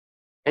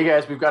Hey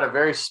guys, we've got a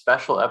very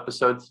special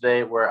episode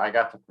today where I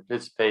got to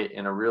participate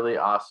in a really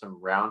awesome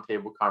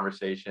roundtable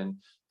conversation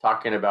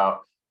talking about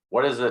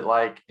what is it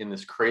like in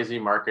this crazy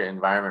market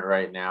environment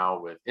right now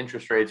with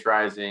interest rates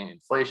rising,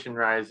 inflation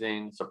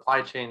rising,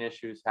 supply chain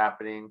issues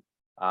happening,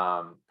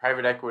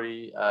 private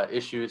equity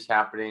issues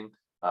happening,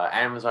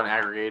 Amazon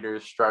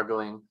aggregators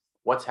struggling.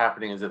 What's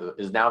happening?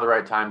 Is now the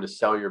right time to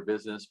sell your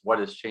business? What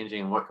is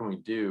changing, and what can we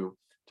do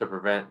to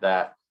prevent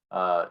that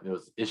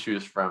those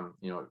issues from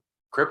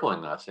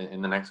crippling us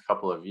in the next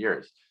couple of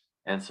years?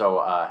 And so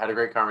had a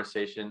great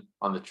conversation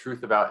on the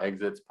Truth About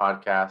Exits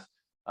podcast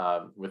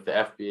with the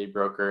FBA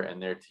broker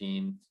and their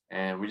team.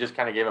 And we just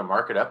kind of gave a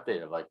market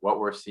update of like what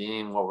we're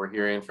seeing, what we're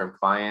hearing from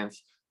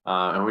clients.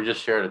 And we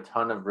just shared a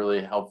ton of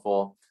really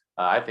helpful,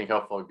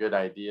 good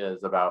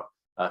ideas about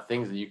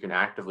things that you can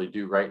actively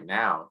do right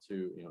now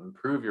to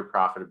improve your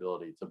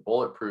profitability, to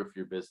bulletproof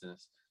your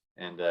business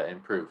and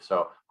improve.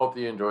 So hope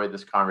that you enjoyed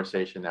this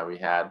conversation that we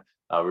had.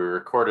 We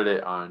recorded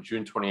it on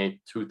June 28th,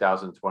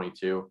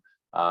 2022.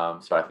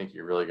 So I think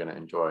you're really going to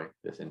enjoy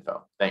this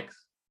info.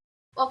 Thanks.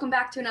 Welcome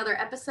back to another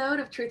episode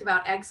of Truth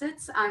About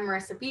Exits. I'm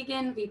Marissa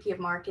Began, VP of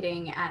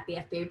Marketing at the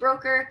FBA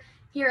Broker.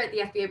 Here at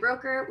the FBA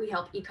Broker, we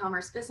help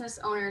e-commerce business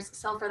owners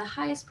sell for the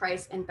highest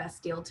price and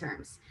best deal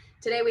terms.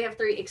 Today, we have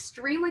three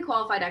extremely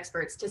qualified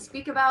experts to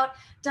speak about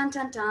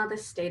the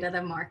state of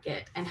the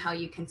market and how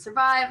you can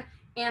survive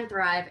and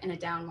thrive in a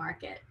down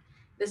market.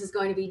 This is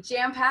going to be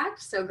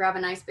jam-packed, so grab a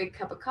nice big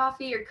cup of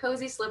coffee or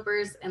cozy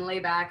slippers and lay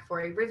back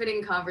for a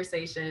riveting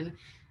conversation.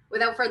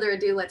 Without further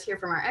ado, let's hear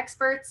from our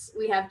experts.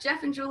 We have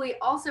Jeff and Julie,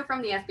 also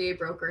from the FBA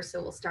Broker,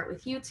 so we'll start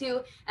with you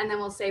two, and then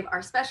we'll save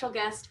our special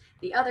guest,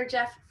 the other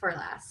Jeff, for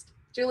last.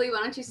 Julie,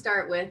 why don't you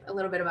start with a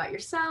little bit about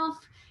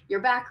yourself, your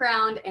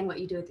background, and what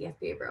you do at the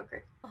FBA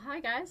Broker. Well, hi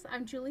guys,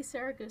 I'm Julie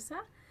Saragusa.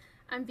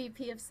 I'm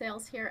VP of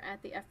Sales here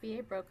at the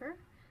FBA Broker,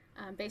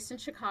 based in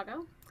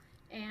Chicago.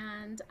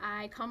 And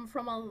I come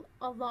from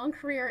a long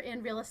career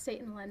in real estate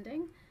and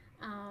lending.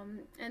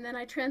 And then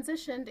I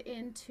transitioned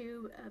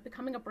into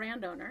becoming a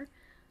brand owner.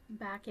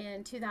 Back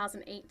in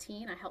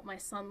 2018, I helped my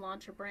son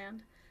launch a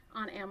brand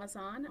on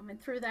Amazon. And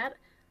through that,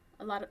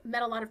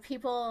 met a lot of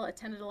people,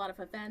 attended a lot of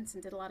events,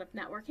 and did a lot of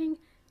networking,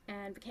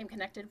 and became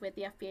connected with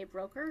the FBA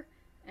Broker.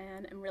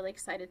 And I'm really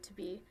excited to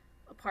be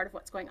a part of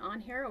what's going on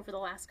here over the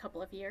last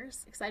couple of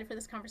years. Excited for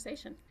this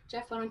conversation.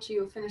 Jeff, why don't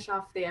you finish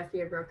off the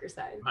FBA Broker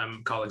side?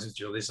 I'm colleagues with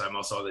Julie, so I'm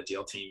also on the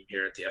deal team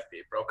here at the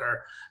FBA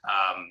Broker.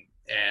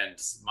 And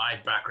my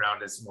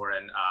background is more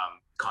in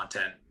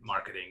content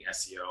marketing,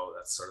 SEO.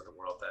 That's sort of the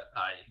world that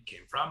I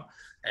came from.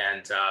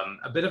 And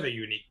a bit of a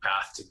unique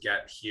path to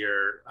get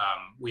here.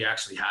 We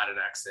actually had an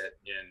exit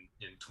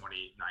in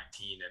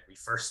 2019, and we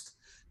first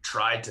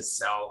tried to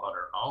sell on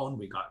our own.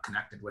 We got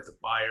connected with a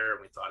buyer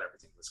and we thought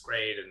everything was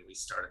great, and we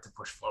started to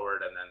push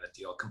forward, and then the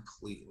deal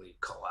completely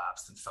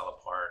collapsed and fell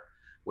apart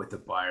with the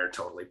buyer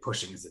totally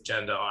pushing his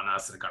agenda on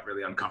us, and it got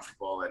really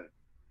uncomfortable, and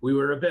we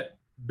were a bit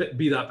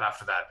beat up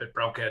after that, a bit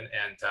broken.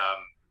 And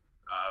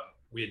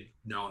we had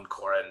known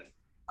Corin,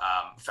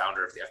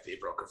 founder of the FBA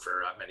Broker,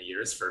 for many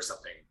years for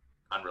something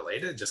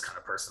unrelated, just kind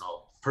of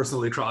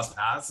personally crossed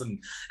paths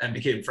and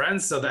became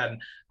friends. So then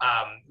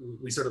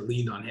we sort of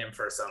leaned on him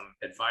for some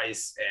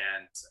advice,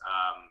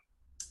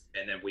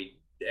 and then we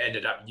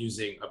ended up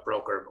using a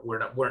broker.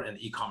 Weren't in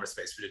the e-commerce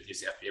space. We didn't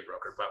use the FBA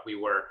Broker, but we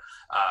were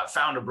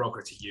found a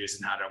broker to use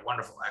and had a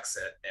wonderful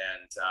exit.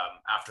 And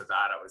after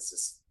that, I was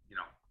just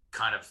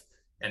kind of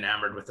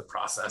enamored with the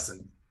process,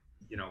 and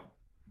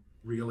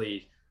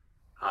really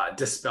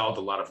dispelled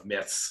a lot of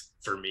myths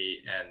for me.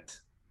 And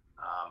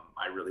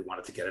I really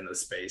wanted to get into the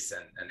space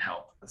and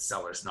help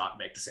sellers not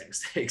make the same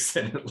mistakes,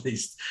 and at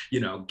least,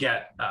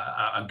 get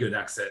a good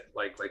exit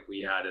like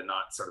we had, and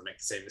not sort of make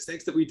the same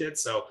mistakes that we did.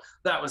 So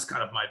that was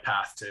kind of my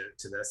path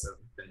to this.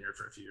 I've been here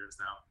for a few years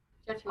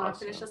now. Jeff, you want to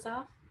finish us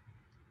off?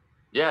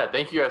 Yeah,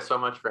 thank you guys so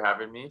much for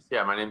having me.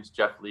 So, my name is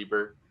Jeff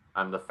Lieber.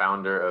 I'm the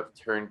founder of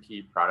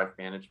Turnkey Product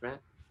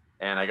Management.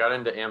 And I got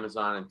into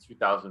Amazon in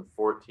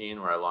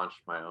 2014, where I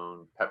launched my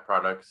own pet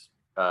products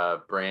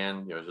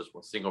brand. It was just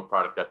one single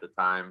product at the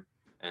time,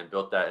 and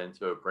built that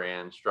into a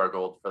brand.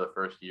 Struggled for the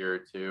first year or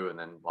two, and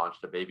then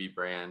launched a baby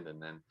brand.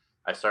 And then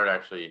I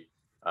started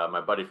my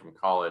buddy from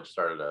college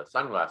started a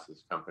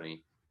sunglasses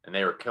company, and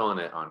they were killing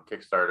it on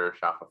Kickstarter,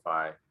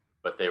 Shopify,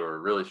 but they were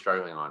really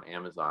struggling on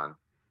Amazon.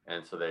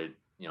 And so they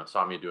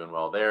saw me doing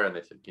well there, and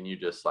they said, can you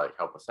just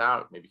help us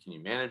out? Maybe can you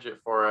manage it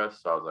for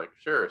us? So I was like,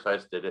 sure. So I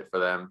just did it for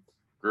them.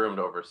 Grew them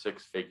to over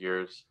 6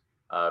 figures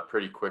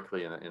pretty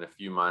quickly in a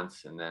few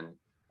months. And then,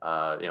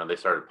 they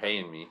started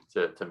paying me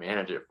to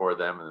manage it for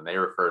them. And then they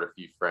referred a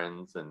few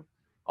friends. And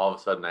all of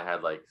a sudden I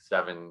had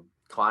 7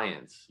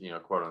 clients,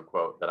 quote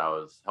unquote, that I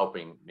was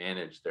helping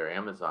manage their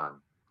Amazon.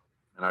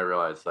 And I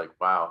realized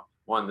wow,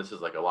 one, this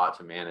is a lot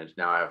to manage.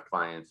 Now I have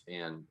clients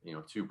and,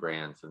 2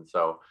 brands. And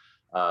so,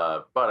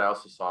 but I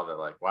also saw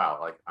that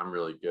wow, I'm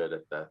really good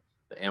at the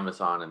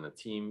Amazon and the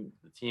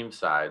team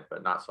side,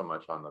 but not so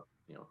much on the,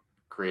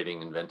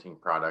 creating, inventing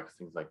products,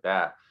 things like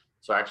that.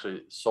 So I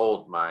actually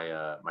sold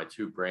my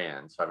 2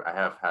 brands. So I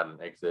have had an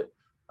exit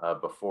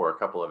before, a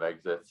couple of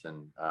exits,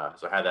 and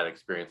so I had that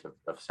experience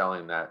of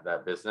selling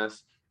that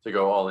business to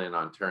go all in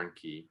on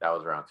Turnkey. That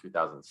was around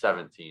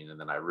 2017, and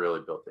then I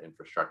really built the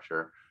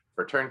infrastructure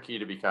for Turnkey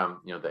to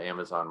become, the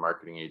Amazon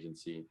marketing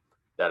agency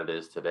that it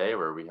is today,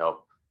 where we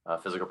help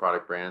physical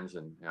product brands,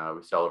 and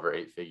we sell over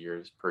 8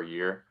 figures per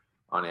year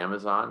on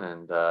Amazon.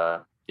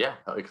 And yeah,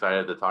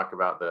 excited to talk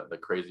about the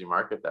crazy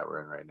market that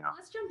we're in right now.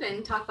 Let's jump in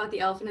and talk about the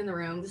elephant in the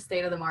room, the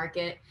state of the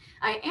market.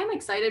 I am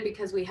excited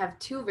because we have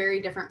two very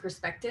different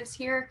perspectives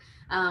here.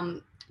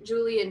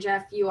 Julie and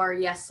Jeff, you are,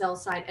 yes,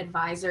 sell-side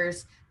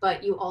advisors,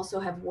 but you also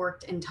have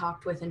worked and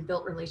talked with and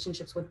built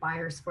relationships with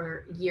buyers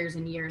for years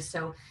and years.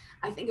 So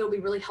I think it'll be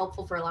really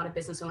helpful for a lot of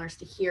business owners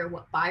to hear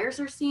what buyers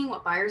are seeing,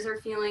 what buyers are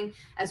feeling,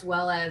 as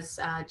well as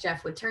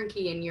Jeff with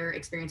Turnkey and your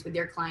experience with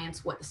your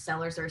clients, what the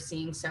sellers are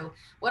seeing. So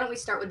why don't we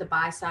start with the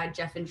buy side,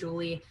 Jeff and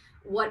Julie?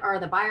 What are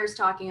the buyers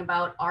talking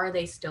about? Are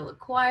they still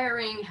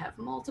acquiring? Have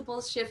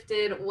multiples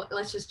shifted?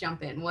 Let's just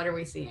jump in. What are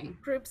we seeing?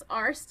 Groups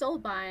are still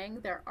buying.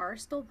 There are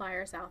still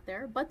buyers out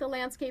there, but the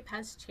landscape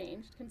has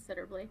changed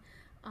considerably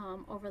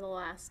over the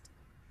last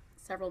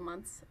several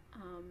months.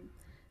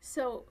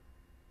 So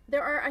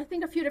there are, I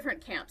think, a few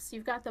different camps.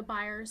 You've got the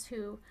buyers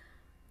who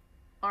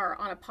are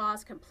on a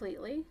pause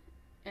completely.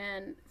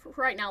 And for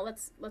right now,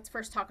 let's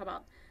first talk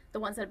about the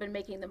ones that have been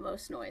making the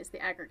most noise, the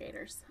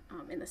aggregators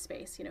in the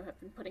space, have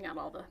been putting out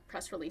all the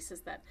press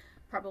releases that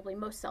probably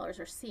most sellers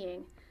are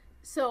seeing.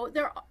 So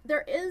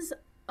there is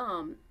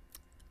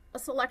a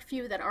select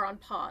few that are on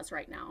pause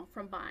right now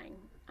from buying.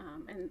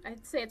 And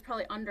I'd say it's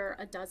probably under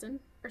a dozen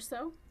or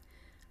so.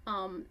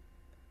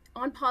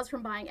 On pause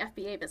from buying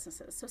FBA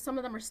businesses. So some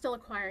of them are still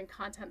acquiring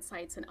content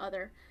sites and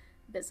other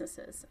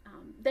businesses.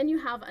 Then you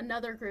have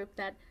another group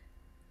that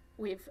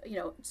we've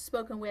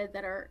spoken with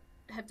that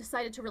have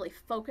decided to really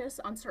focus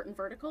on certain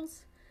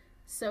verticals.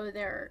 So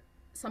they're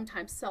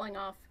sometimes selling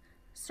off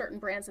certain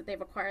brands that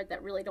they've acquired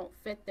that really don't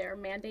fit their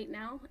mandate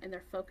now, and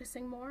they're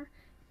focusing more,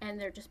 and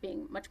they're just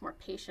being much more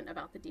patient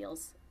about the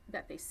deals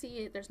that they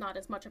see. There's not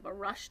as much of a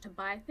rush to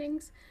buy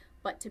things,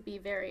 but to be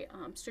very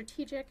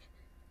strategic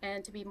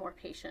and to be more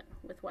patient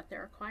with what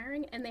they're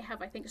acquiring. And they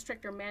have, I think,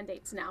 stricter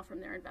mandates now from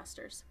their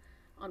investors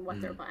on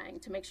what they're buying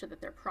to make sure that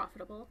they're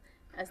profitable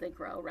as they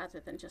grow, rather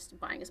than just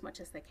buying as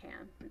much as they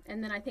can.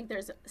 And then I think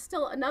there's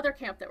still another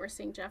camp that we're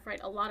seeing, Jeff, right?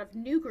 A lot of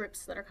new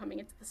groups that are coming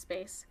into the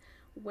space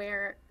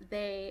where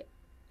they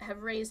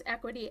have raised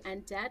equity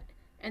and debt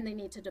and they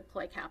need to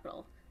deploy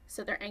capital.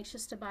 So they're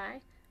anxious to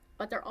buy,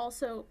 but they're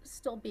also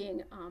still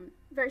being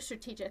very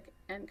strategic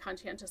and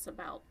conscientious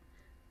about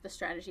the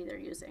strategy they're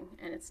using.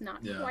 And it's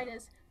not quite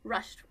as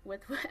rushed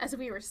with as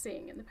we were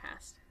seeing in the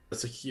past.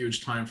 It's a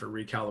huge time for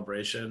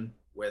recalibration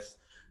with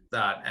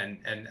that,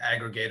 and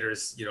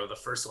aggregators, the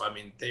first one, I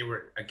mean, they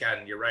were,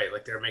 again, you're right,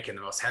 like they're making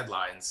the most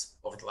headlines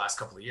over the last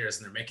couple of years,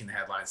 and they're making the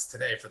headlines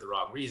today for the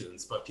wrong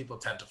reasons. But people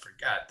tend to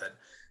forget that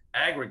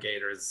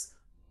aggregators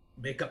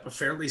make up a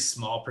fairly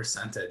small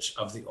percentage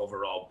of the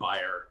overall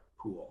buyer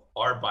pool.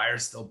 Are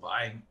buyers still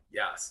buying?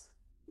 Yes.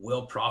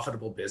 Will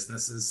profitable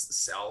businesses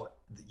sell?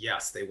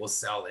 Yes, they will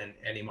sell in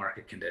any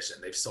market condition.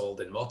 They've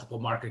sold in multiple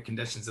market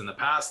conditions in the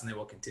past, and they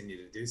will continue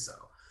to do so.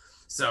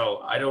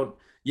 So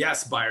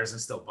yes, buyers are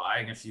still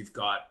buying. If you've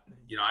got,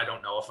 I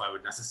don't know if I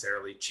would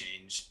necessarily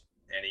change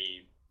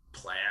any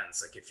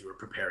plans. Like if you were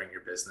preparing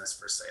your business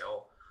for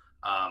sale,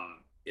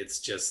 it's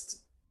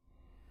just,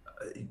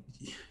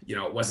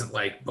 it wasn't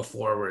like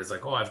before where it's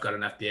like, oh, I've got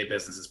an FBA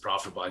business, it's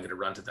profitable, I'm going to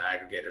run to the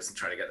aggregators and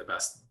try to get the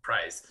best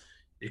price.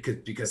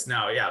 Because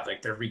now,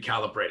 like they're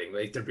recalibrating,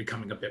 like they're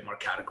becoming a bit more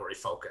category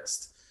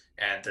focused,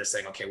 and they're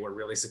saying, okay, we're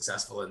really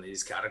successful in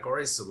these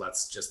categories, so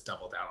let's just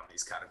double down on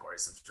these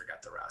categories and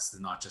forget the rest,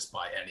 and not just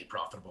buy any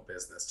profitable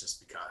business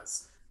just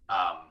because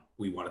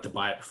we wanted to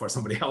buy it before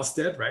somebody else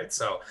did, right?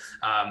 So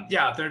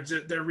they're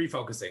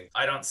refocusing.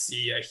 I don't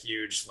see a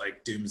huge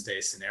like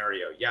doomsday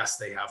scenario. Yes,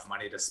 they have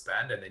money to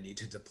spend and they need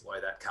to deploy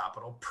that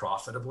capital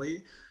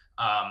profitably.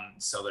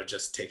 So they're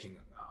just taking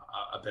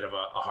a bit of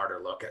a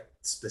harder look at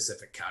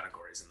specific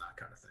categories and that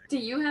kind of thing. Do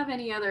you have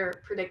any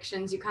other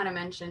predictions? You kind of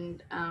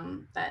mentioned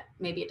that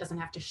maybe it doesn't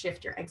have to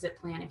shift your exit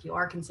plan if you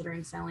are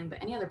considering selling,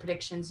 but any other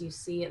predictions you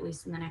see, at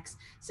least in the next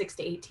 6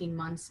 to 18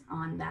 months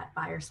on that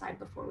buyer side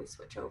before we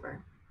switch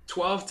over?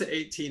 12 to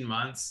 18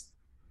 months.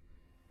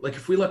 Like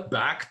if we look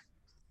back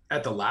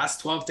at the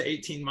last 12 to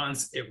 18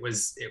 months, it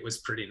was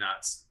pretty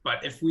nuts.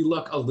 But if we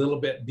look a little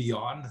bit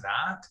beyond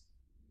that,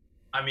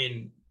 I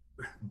mean,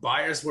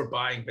 buyers were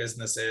buying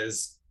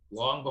businesses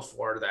long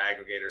before the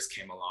aggregators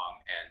came along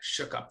and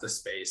shook up the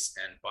space,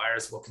 and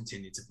buyers will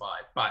continue to buy.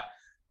 But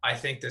I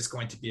think there's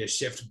going to be a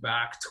shift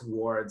back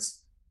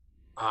towards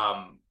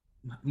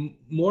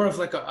more of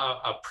like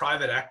a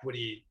private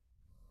equity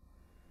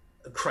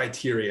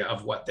criteria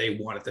of what they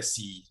wanted to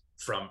see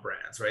from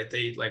brands, right?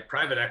 They like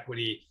private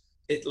equity,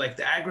 like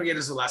the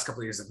aggregators the last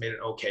couple of years have made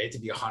it okay to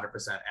be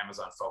 100%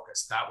 Amazon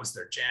focused. That was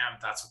their jam.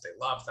 That's what they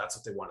loved. That's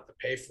what they wanted to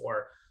pay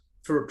for.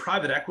 For a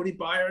private equity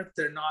buyer,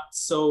 they're not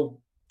so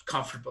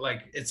comfortable.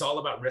 Like it's all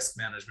about risk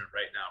management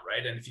right now,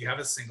 right? And if you have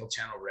a single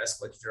channel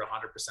risk, like if you're 100%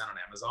 on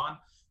Amazon,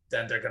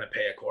 then they're going to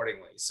pay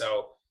accordingly.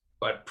 So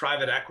But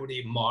private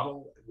equity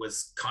model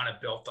was kind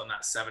of built on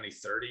that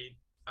 70-30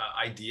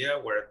 idea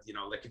where, you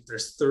know, like if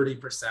there's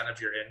 30% of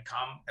your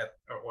income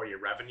or your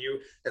revenue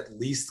at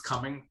least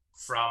coming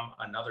from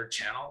another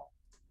channel,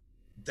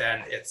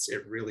 then it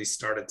really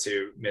started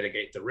to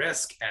mitigate the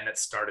risk and it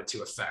started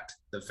to affect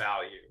the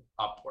value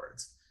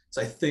upwards.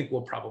 So I think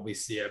we'll probably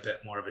see a bit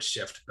more of a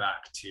shift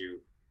back to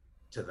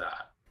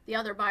that. The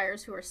other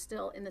buyers who are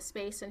still in the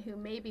space and who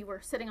maybe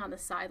were sitting on the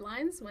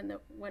sidelines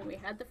when we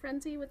had the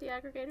frenzy with the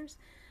aggregators,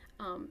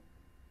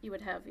 you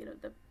would have, you know,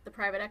 the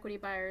private equity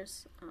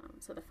buyers,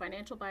 so the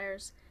financial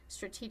buyers,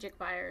 strategic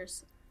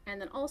buyers, and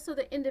then also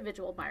the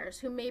individual buyers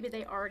who maybe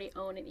they already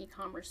own an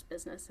e-commerce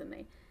business and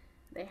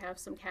they have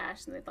some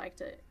cash and they'd like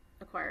to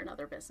acquire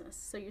another business.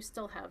 So you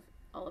still have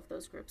all of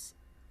those groups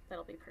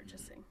that'll be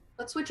purchasing.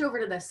 Let's switch over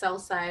to the sell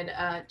side.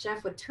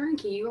 Jeff, with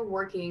Turnkey, you are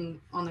working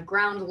on the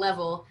ground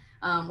level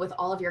with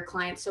all of your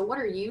clients. So what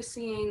are you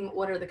seeing?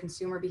 What are the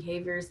consumer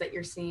behaviors that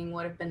you're seeing?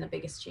 What have been the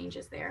biggest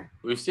changes there?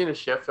 We've seen a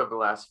shift over the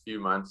last few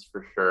months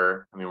for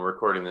sure. I mean, we're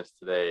recording this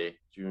today,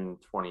 June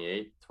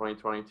 28,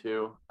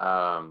 2022.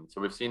 So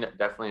we've seen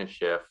definitely a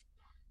shift.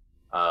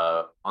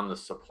 On the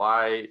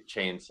supply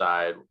chain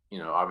side, you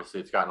know,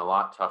 obviously it's gotten a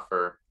lot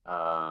tougher.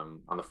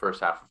 On the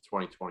first half of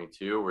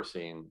 2022, we're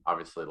seeing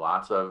obviously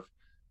lots of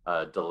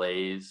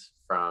delays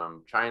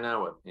from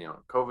China with, you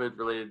know, COVID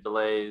related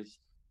delays,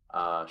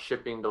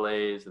 shipping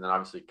delays, and then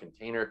obviously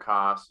container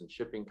costs and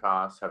shipping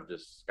costs have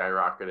just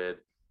skyrocketed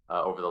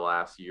over the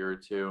last year or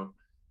two.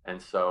 And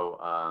so,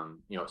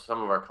 you know,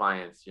 some of our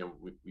clients, you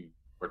know,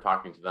 we're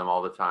talking to them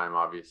all the time,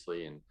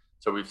 obviously. And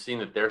so we've seen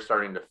that they're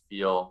starting to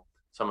feel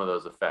some of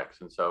those effects.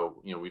 And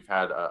so, you know, we've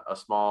had a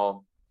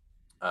small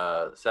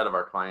set of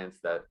our clients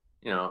that,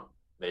 you know,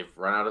 they've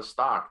run out of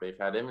stock, they've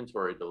had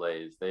inventory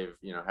delays, they've,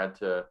 you know, had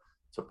to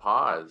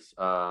pause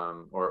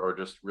or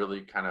just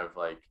really kind of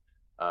like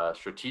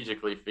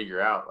strategically figure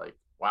out like,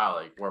 wow,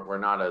 like we're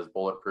not as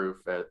bulletproof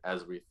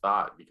as we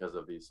thought because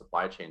of these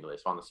supply chain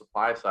delays. So on the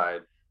supply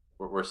side,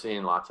 we're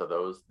seeing lots of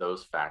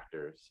those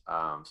factors.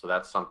 So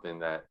that's something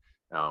that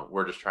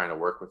we're just trying to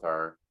work with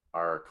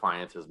our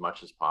clients as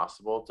much as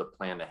possible to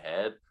plan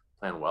ahead,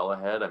 plan well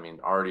ahead. I mean,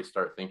 already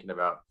start thinking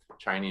about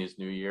Chinese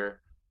New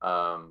Year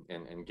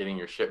and getting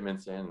your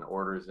shipments in and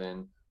orders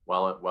in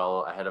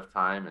well ahead of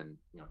time, and,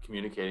 you know,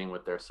 communicating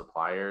with their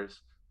suppliers,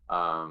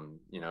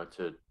 you know,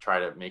 to try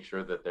to make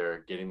sure that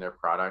they're getting their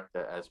product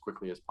as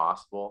quickly as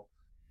possible.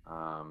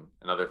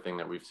 Another thing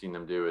that we've seen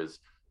them do is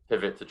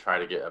pivot to try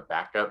to get a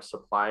backup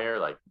supplier,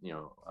 like, you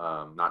know,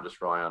 not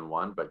just rely on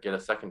one, but get a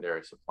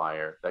secondary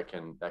supplier that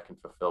can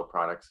fulfill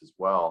products as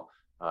well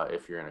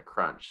if you're in a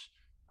crunch.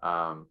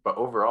 But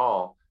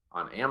overall,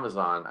 on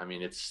Amazon, I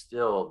mean, it's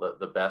still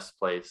the best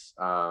place,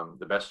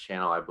 the best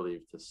channel, I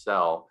believe, to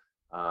sell.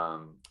 I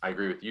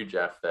agree with you,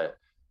 Jeff, that,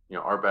 you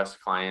know, our best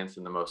clients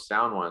and the most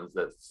sound ones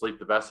that sleep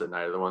the best at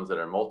night are the ones that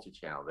are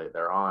multi-channel.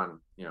 They're on,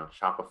 you know,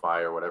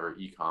 Shopify or whatever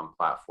e-com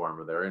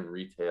platform, or they're in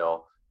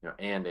retail, you know,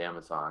 and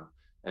Amazon.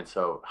 And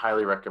so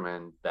highly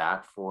recommend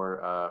that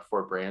for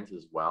brands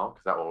as well,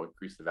 because that will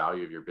increase the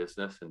value of your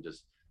business and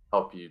just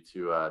help you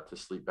to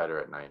sleep better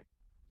at night.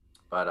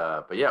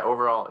 But yeah,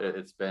 overall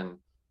it's been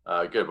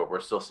good, but we're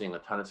still seeing a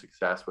ton of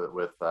success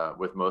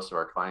with most of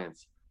our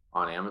clients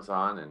on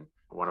Amazon. And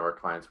one of our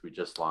clients we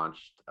just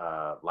launched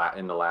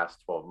in the last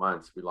 12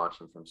 months, we launched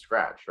them from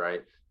scratch,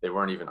 right? They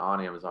weren't even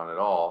on Amazon at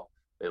all.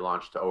 They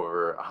launched to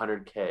over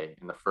 100K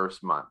in the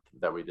first month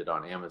that we did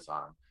on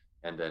Amazon.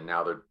 And then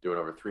now they're doing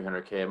over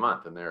 300K a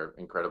month, and they're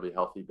incredibly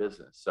healthy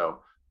business.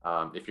 So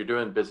if you're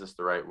doing business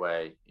the right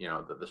way, you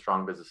know, the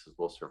strong businesses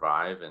will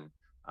survive, and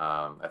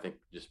I think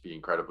just be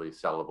incredibly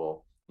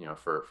sellable, you know,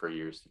 for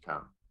years to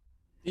come.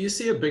 Do you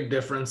see a big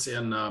difference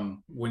in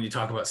when you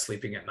talk about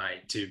sleeping at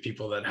night to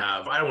people that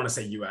have, I don't want to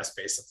say US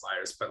based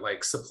suppliers, but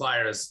like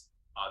suppliers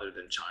other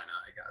than China,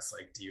 I guess?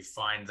 Like, do you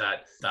find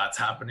that that's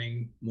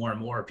happening more and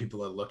more?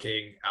 People are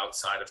looking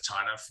outside of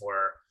China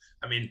for,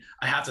 I mean,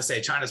 I have to say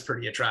China's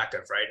pretty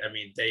attractive, right? I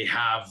mean, they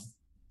have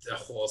the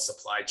whole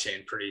supply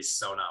chain pretty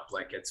sewn up,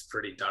 like it's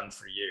pretty done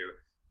for you.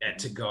 And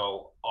to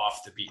go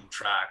off the beaten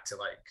track to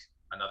like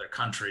another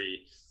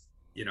country,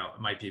 you know,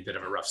 it might be a bit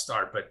of a rough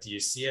start, but do you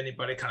see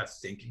anybody kind of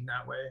thinking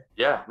that way?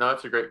 Yeah, no,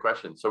 that's a great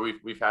question. So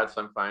we've had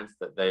some clients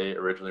that they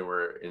originally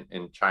were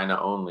in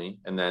China only,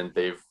 and then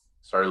they've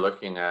started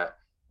looking at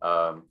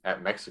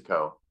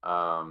Mexico,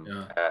 and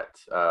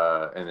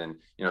then,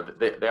 you know,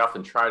 they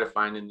often try to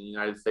find in the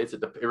United States.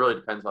 It really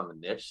depends on the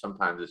niche.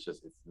 Sometimes it's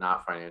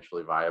not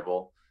financially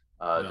viable,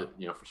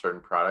 you know, for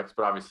certain products.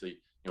 But obviously,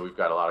 you know, we've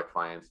got a lot of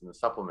clients in the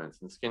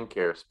supplements and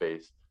skincare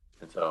space,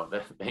 and so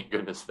thank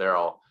goodness they're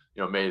all,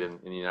 you know, made in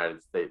the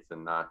United States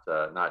and not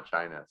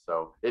China.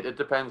 So it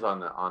depends on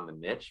the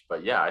niche.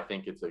 But yeah, I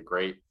think it's a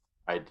great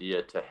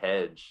idea to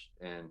hedge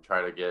and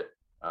try to get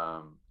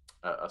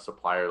a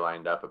supplier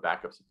lined up, a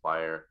backup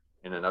supplier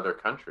in another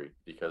country,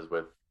 because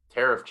with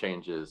tariff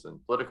changes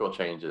and political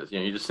changes, you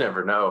know, you just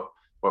never know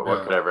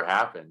what could ever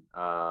happen.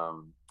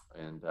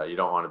 And you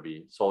don't want to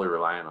be solely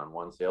reliant on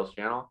one sales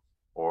channel.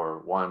 or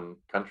one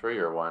country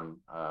or one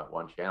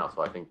channel.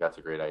 So I think that's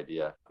a great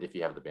idea if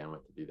you have the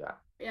bandwidth to do that.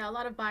 Yeah, a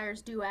lot of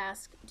buyers do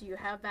ask, do you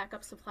have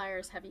backup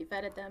suppliers? Have you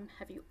vetted them?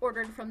 Have you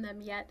ordered from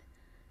them yet?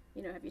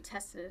 Have you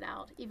tested it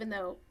out? Even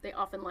though they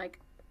often like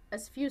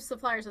as few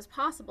suppliers as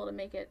possible to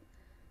make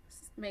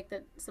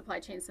the supply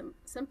chain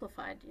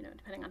simplified,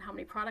 depending on how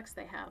many products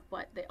they have,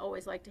 but they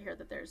always like to hear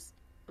that there's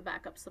a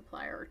backup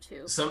supplier or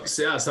two.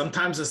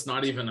 Sometimes it's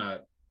not even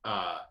a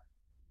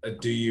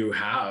do you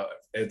have,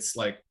 it's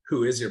like,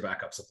 who is your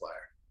backup supplier?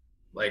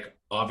 Like,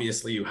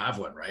 obviously you have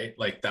one, right?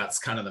 Like, that's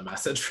kind of the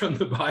message from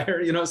the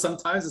buyer.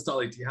 Sometimes it's not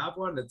like, do you have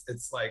one?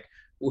 It's like,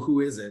 well,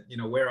 who is it?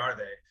 Where are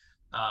they?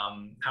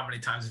 How many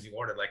times have you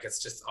ordered? Like,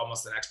 it's just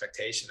almost an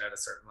expectation at a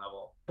certain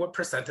level. What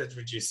percentage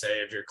would you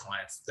say of your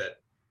clients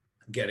that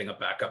getting a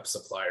backup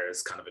supplier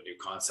is kind of a new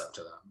concept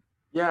to them?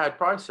 Yeah, I'd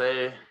probably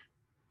say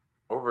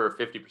over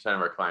 50%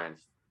 of our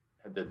clients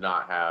did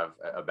not have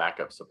a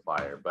backup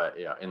supplier, but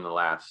in the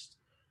last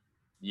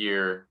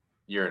year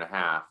and a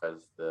half,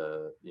 as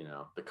the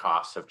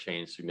costs have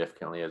changed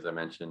significantly, as I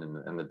mentioned,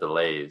 and the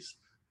delays,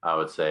 I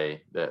would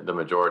say that the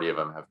majority of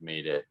them have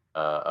made it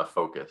a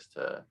focus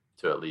to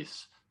at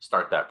least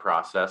start that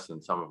process,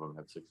 and some of them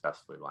have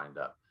successfully lined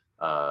up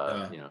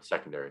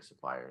secondary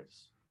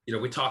suppliers.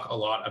 We talk a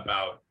lot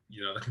about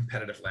the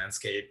competitive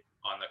landscape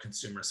on the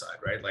consumer side,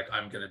 right? Like,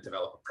 I'm going to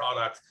develop a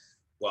product.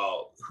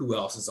 Well, who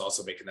else is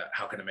also making that?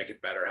 How can I make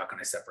it better? How can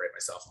I separate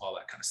myself? All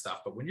that kind of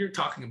stuff. But when you're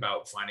talking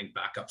about finding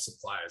backup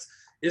suppliers,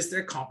 is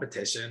there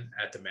competition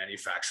at the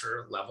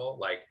manufacturer level?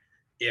 Like,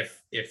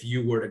 if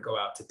you were to go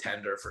out to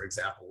tender, for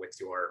example, with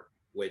your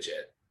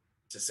widget,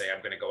 to say,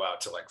 I'm going to go out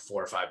to like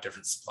 4 or 5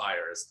 different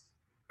suppliers,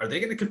 are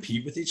they going to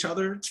compete with each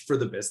other for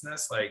the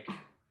business? Like,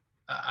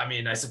 I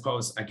mean, I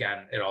suppose,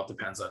 again, it all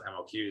depends on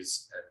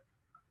MOQs,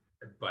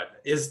 but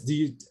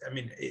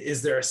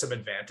is there some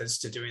advantage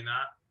to doing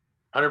that?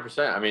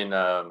 100%. I mean,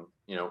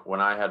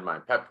 when I had my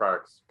pet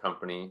products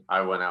company,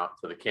 I went out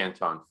to the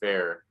Canton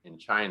Fair in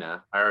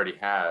China. I already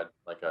had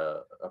like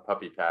a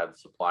puppy pad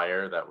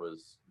supplier that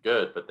was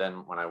good. But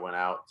then when I went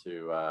out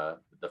to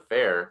the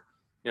fair,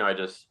 I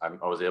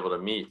was able to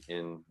meet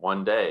in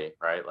one day,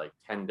 right? Like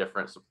 10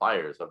 different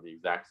suppliers of the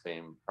exact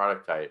same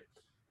product type,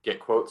 get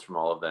quotes from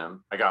all of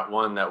them. I got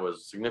one that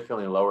was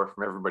significantly lower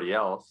from everybody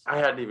else. I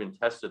hadn't even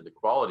tested the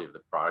quality of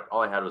the product.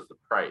 All I had was the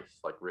price,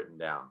 like, written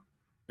down.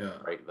 Yeah.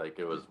 Right. Like,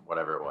 it was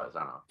whatever it was, I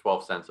don't know,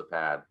 12 cents a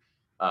pad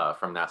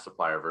from that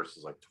supplier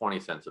versus like 20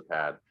 cents a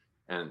pad.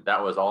 And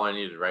that was all I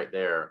needed right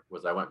there.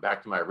 Was I went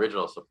back to my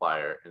original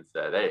supplier and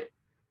said, hey,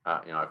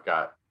 I've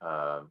got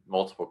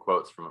multiple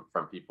quotes from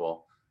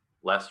people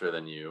lesser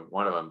than you.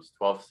 One of them's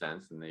 12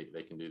 cents and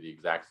they can do the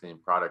exact same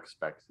product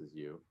specs as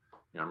you.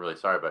 I'm really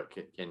sorry, but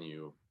can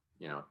you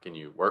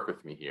work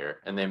with me here?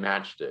 And they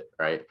matched it.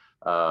 Right.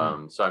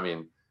 So, I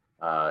mean,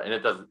 and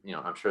it doesn't,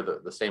 I'm sure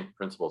the same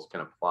principles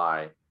can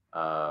apply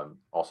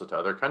also to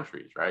other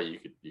countries, right? You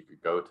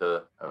could go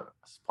to a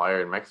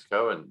supplier in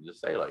Mexico and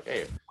just say, like,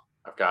 hey,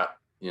 I've got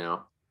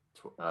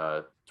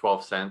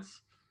 12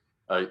 cents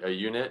a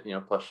unit,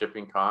 plus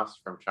shipping costs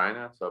from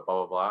China, so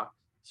blah blah blah.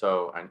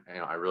 So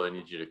I really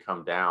need you to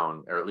come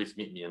down, or at least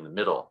meet me in the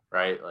middle,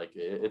 right? Like,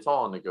 it's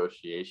all a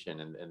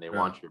negotiation, and they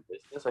want your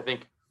business. I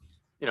think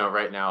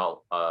right now,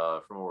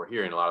 from what we're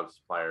hearing, a lot of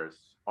suppliers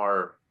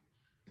are,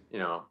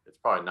 it's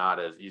probably not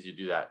as easy to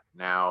do that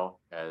now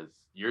as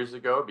years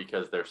ago,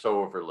 because they're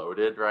so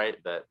overloaded, right?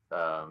 That,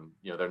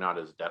 they're not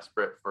as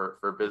desperate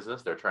for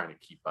business. They're trying to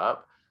keep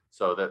up,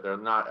 so that they're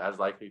not as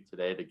likely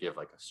today to give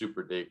like a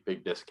super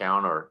big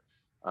discount or,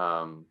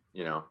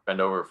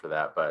 bend over for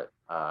that. But,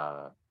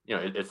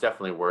 it's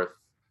definitely worth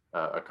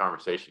a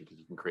conversation, because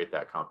you can create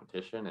that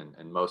competition,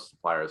 and most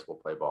suppliers will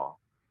play ball.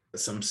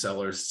 Some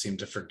sellers seem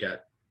to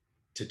forget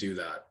to do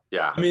that.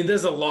 Yeah. I mean,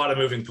 there's a lot of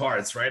moving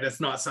parts, right? It's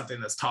not something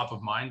that's top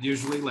of mind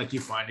usually. Like, you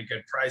find a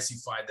good price, you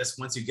find this,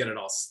 once you get it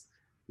all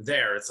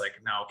there, it's like,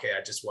 now, okay,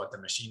 I just want the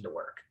machine to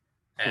work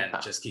and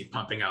just keep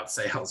pumping out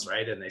sales,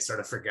 right? And they sort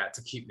of forget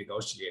to keep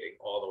negotiating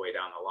all the way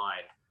down the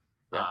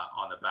line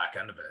on the back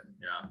end of it.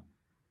 Yeah.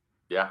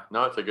 Yeah,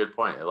 no, it's a good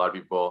point. A lot of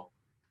people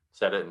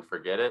set it and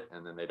forget it,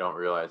 and then they don't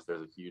realize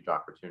there's a huge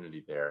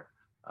opportunity there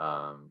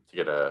to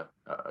get a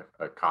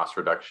cost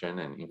reduction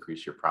and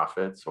increase your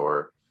profits,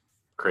 or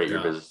create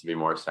your business to be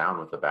more sound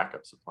with a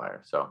backup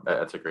supplier. So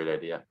that's a great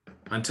idea.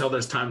 Until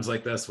there's times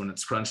like this when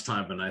it's crunch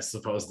time, and I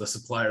suppose the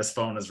supplier's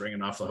phone is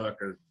ringing off the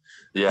hook, or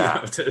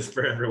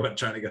for everyone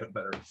trying to get a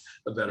better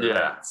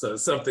rate. So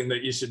it's something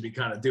that you should be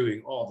kind of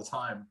doing all the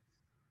time.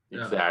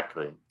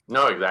 Exactly.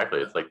 No, exactly.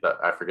 It's like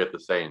I forget the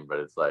saying, but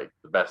it's like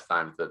the best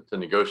time to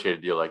negotiate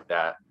a deal like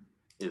that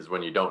is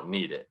when you don't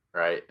need it,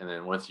 right? And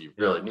then once you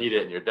really need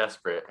it and you're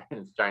desperate, and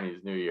it's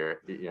Chinese New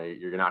Year,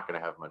 you're not going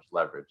to have much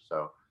leverage.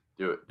 So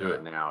do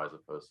it now as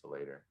opposed to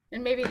later.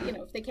 And maybe,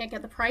 if they can't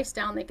get the price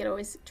down, they could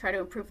always try to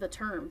improve the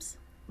terms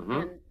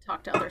and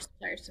talk to other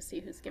suppliers to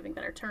see who's giving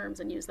better terms,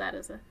 and use that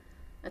as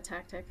a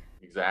tactic.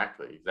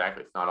 Exactly.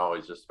 It's not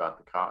always just about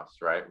the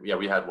cost, right? Yeah,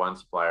 we had one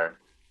supplier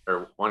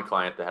or one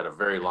client that had a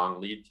very long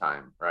lead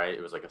time, right?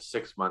 It was like a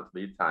 6-month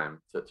lead time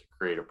to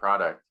create a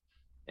product.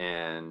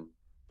 And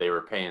they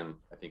were paying,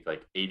 I think,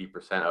 like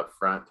 80% up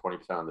front,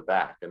 20% on the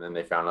back. And then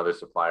they found another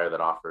supplier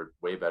that offered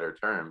way better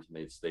terms,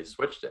 and they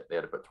switched it. They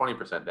had to put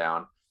 20%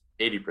 down,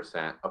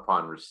 80%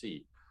 upon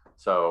receipt.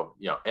 So,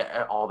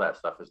 all that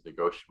stuff is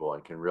negotiable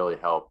and can really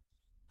help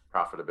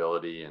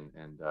profitability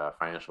and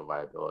financial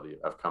viability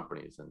of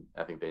companies. And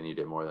I think they need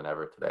it more than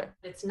ever today.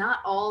 It's not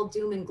all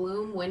doom and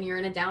gloom. When you're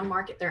in a down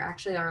market, there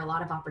actually are a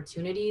lot of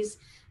opportunities.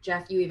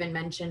 Jeff, you even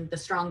mentioned the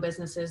strong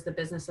businesses, the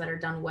business that are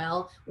done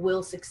well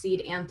will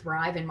succeed and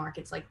thrive in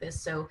markets like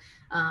this. So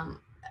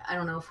I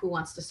don't know who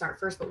wants to start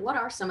first, but what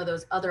are some of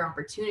those other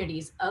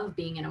opportunities of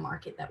being in a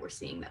market that we're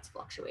seeing that's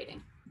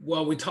fluctuating?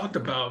 Well, we talked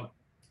about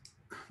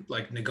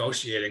like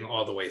negotiating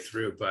all the way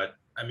through, but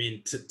I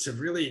mean, to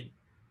really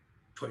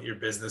put your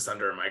business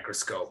under a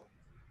microscope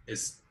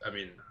is, I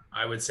mean,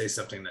 I would say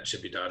something that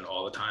should be done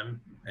all the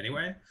time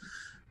anyway.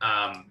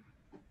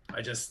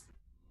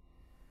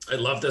 I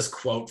love this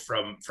quote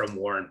from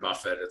Warren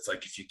Buffett. It's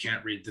like, if you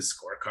can't read the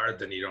scorecard,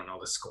 then you don't know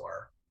the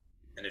score.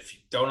 And if you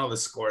don't know the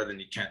score, then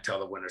you can't tell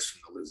the winners from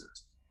the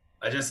losers.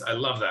 I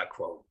love that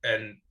quote.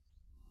 And,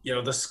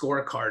 the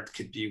scorecard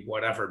could be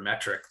whatever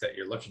metric that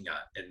you're looking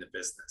at in the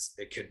business.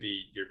 It could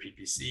be your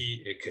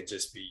PPC. It could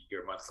just be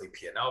your monthly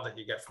P&L that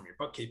you get from your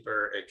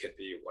bookkeeper. It could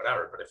be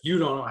whatever. But if you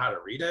don't know how to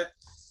read it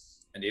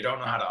and you don't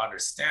know how to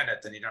understand it,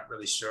 then you're not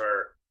really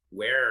sure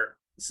where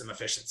some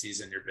efficiencies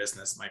in your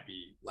business might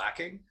be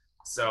lacking.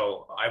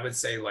 So I would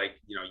say, like,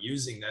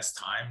 using this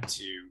time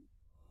to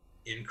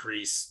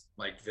increase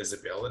like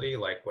visibility,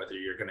 like whether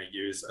you're going to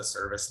use a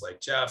service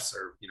like Jeff's,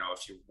 or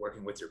if you're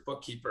working with your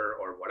bookkeeper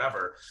or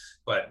whatever,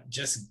 but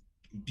just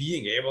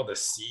being able to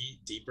see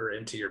deeper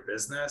into your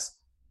business.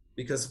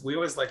 Because we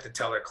always like to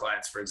tell our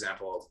clients, for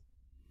example,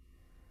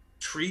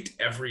 treat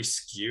every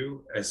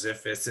SKU as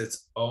if it's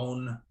its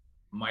own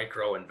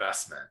micro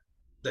investment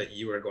that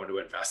you are going to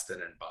invest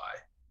in and buy.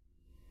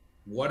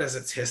 What is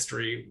its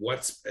history?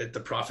 What's at the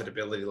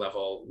profitability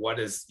level? What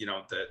is,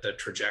 the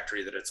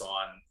trajectory that it's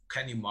on?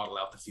 Can you model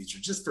out the future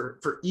just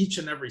for each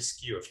and every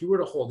SKU? If you were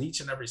to hold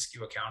each and every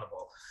SKU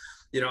accountable,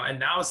 and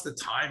now is the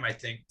time, I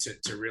think,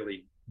 to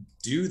really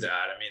do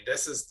that. I mean,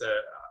 this is the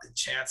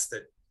chance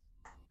that,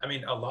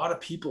 a lot of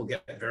people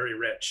get very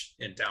rich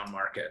in down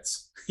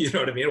markets,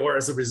 or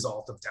as a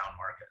result of down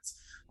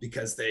markets,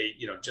 because they,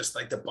 just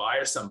like the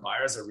buyers, some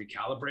buyers are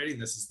recalibrating.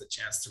 This is the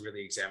chance to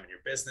really examine your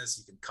business.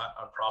 You can cut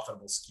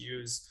unprofitable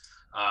SKUs.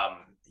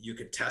 You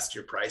could test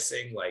your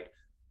pricing. Like,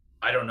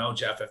 I don't know,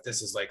 Jeff, if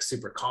this is like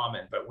super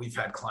common, but we've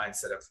had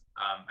clients that have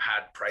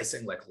had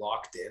pricing like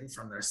locked in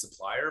from their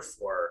supplier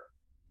for,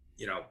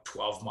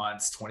 12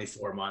 months,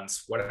 24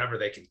 months, whatever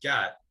they can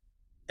get.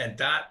 And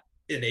that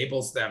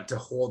enables them to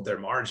hold their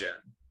margin.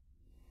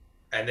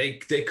 And they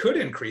could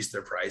increase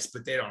their price,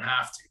 but they don't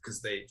have to,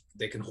 because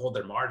they can hold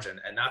their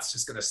margin. And that's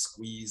just going to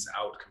squeeze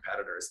out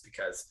competitors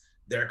because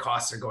their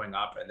costs are going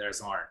up and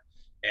theirs aren't.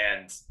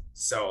 And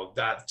so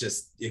that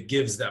it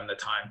gives them the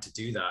time to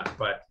do that.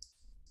 But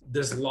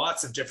there's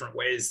lots of different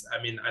ways.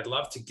 I mean, I'd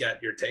love to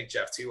get your take,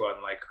 Jeff, too,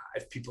 on like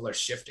if people are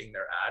shifting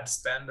their ad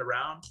spend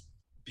around,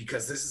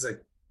 because this is a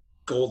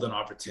golden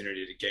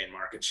opportunity to gain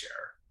market share.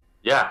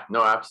 Yeah,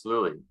 no,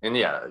 absolutely. And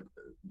yeah,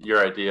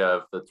 your idea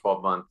of the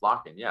 12-month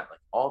lock-in, yeah, like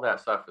all that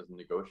stuff is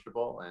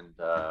negotiable. And,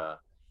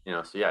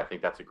 so yeah, I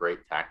think that's a great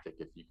tactic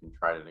if you can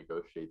try to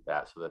negotiate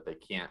that so that they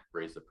can't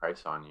raise the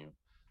price on you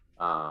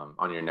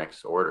on your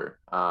next order.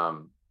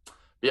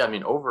 Yeah, I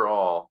mean,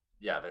 overall,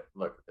 yeah,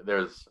 look,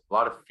 there's a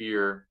lot of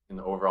fear in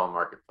the overall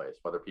marketplace,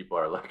 whether people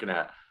are looking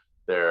at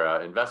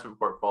their investment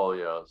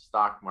portfolio,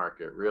 stock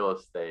market, real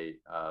estate,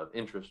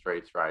 interest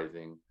rates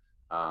rising.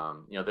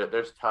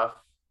 There's tough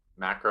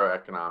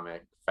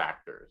macroeconomic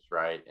factors,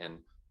 right? And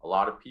a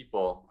lot of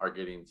people are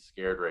getting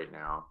scared right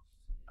now.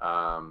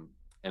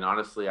 And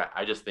honestly,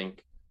 I just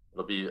think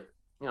it'll be,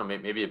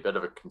 maybe a bit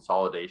of a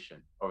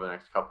consolidation over the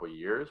next couple of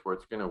years where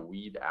it's going to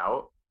weed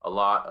out a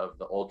lot of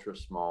the ultra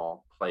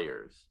small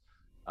players.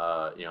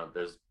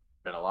 There's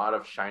been a lot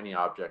of shiny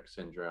object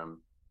syndrome,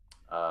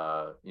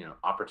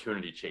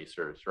 opportunity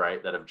chasers,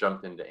 right, that have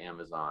jumped into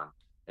Amazon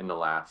in the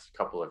last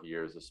couple of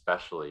years,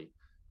 especially.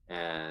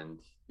 And,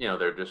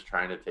 they're just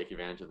trying to take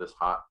advantage of this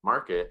hot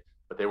market,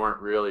 but they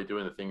weren't really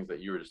doing the things that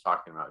you were just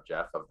talking about,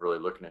 Jeff, of really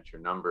looking at your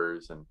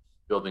numbers and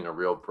building a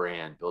real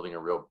brand, building a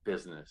real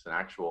business, an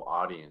actual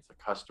audience,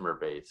 a customer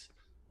base,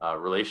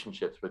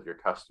 relationships with your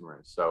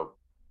customers. So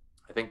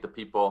I think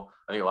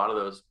a lot of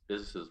those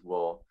businesses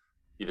will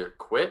either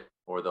quit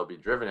or they'll be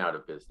driven out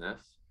of business.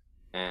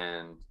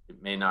 And you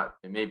may have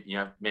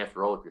to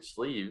roll up your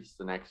sleeves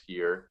the next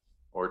year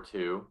or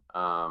two.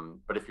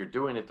 But if you're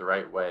doing it the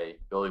right way,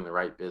 building the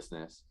right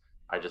business,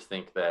 I just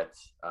think that,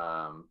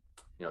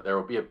 there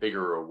will be a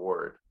bigger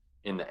reward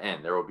in the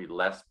end. There will be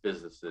less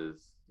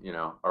businesses,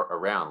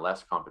 around,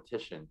 less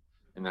competition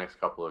in the next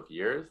couple of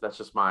years. That's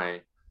just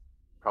my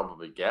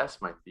probably guess,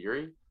 my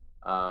theory.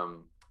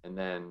 And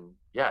then,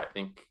 yeah, I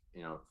think,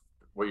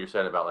 what you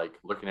said about like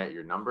looking at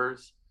your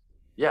numbers.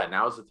 Yeah,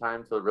 now is the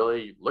time to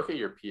really look at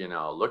your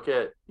P&L, look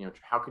at,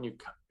 how can you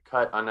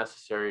cut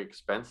unnecessary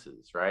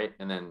expenses, right?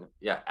 And then,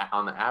 yeah,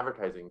 on the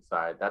advertising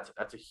side,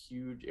 that's a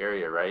huge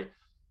area, right?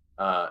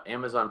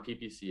 Amazon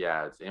PPC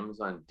ads,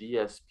 Amazon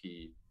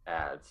DSP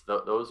ads.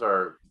 Those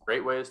are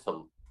great ways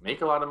to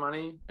make a lot of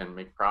money and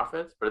make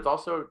profits, but it's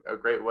also a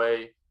great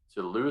way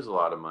to lose a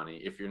lot of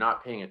money if you're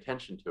not paying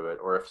attention to it,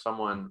 or if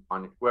someone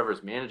on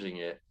whoever's managing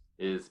it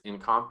is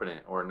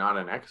incompetent or not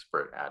an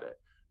expert at it,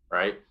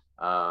 right?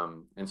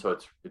 And so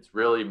it's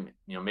really,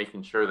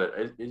 making sure that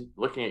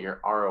looking at your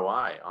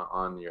ROI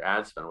on your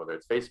ad spend, whether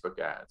it's Facebook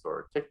ads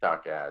or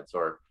TikTok ads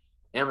or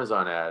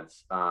Amazon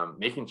ads,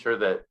 making sure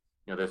that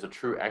there's a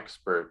true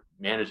expert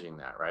managing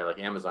that, right? Like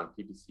Amazon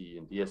PPC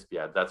and DSP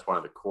ads, that's one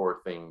of the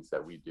core things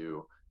that we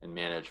do and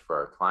manage for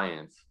our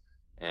clients.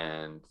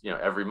 And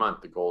every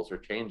month the goals are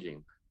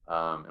changing,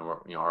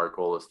 and our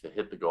goal is to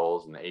hit the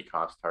goals and the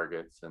ACoS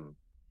targets and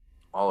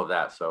all of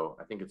that. So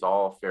I think it's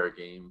all fair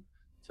game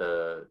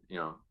to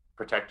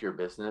protect your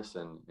business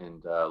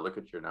and look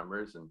at your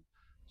numbers and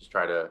just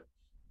try to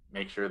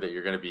make sure that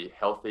you're going to be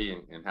healthy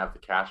and have the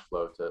cash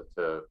flow to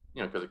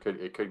because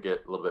it could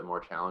get a little bit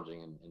more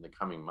challenging in the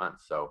coming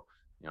months. So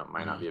it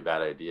might not be a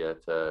bad idea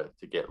to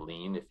get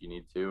lean if you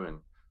need to,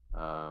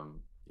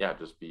 and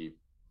just be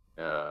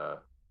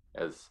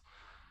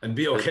and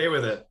be okay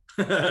with it.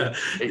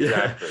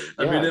 Exactly.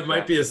 I mean, it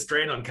might be a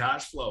strain on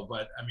cash flow,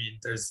 but I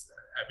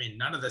mean,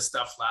 none of this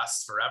stuff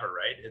lasts forever,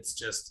 right? It's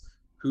just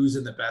who's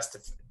in the best,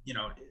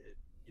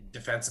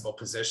 defensible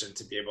position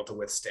to be able to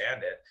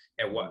withstand it,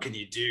 and what can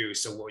you do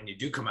so when you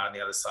do come out on the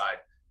other side,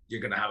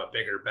 you're going to have a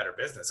bigger, better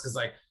business. Because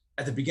like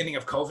at the beginning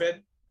of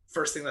COVID,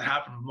 first thing that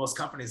happened with most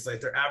companies, like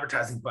their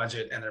advertising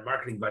budget and their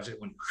marketing budget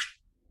went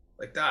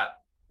like that.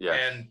 Yeah.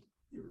 And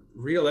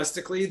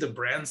realistically, the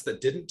brands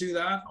that didn't do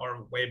that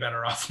are way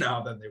better off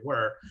now than they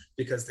were,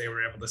 because they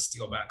were able to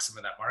steal back some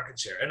of that market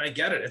share. And I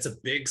get it. It's a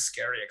big,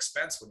 scary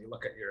expense when you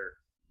look at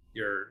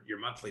your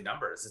monthly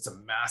numbers. It's a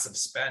massive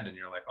spend and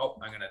you're like, oh,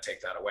 I'm going to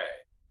take that away.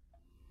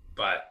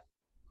 But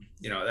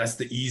that's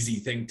the easy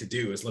thing to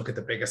do, is look at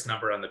the biggest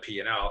number on the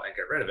P&L and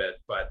get rid of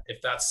it. But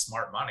if that's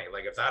smart money,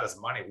 like if that is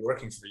money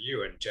working for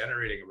you and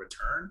generating a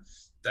return,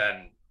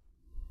 then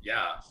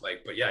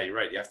but you're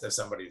right. You have to have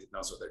somebody that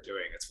knows what they're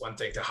doing. It's one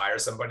thing to hire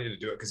somebody to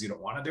do it because you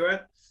don't want to do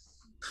it,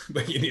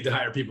 but you need to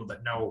hire people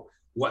that know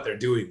what they're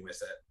doing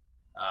with it.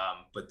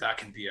 But that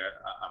can be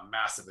a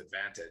massive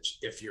advantage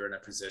if you're in a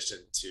position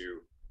to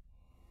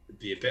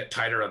be a bit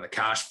tighter on the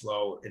cash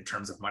flow in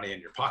terms of money in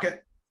your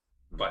pocket,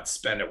 but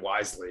spend it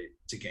wisely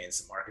to gain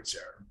some market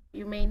share.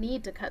 You may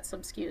need to cut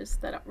some SKUs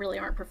that really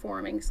aren't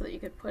performing so that you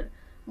could put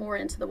more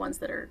into the ones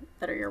that are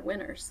your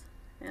winners.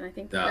 And I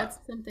think that's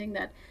something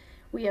that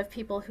we have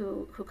people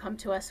who come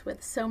to us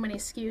with so many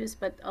SKUs,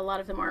 but a lot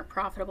of them aren't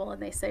profitable.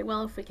 And they say,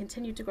 well, if we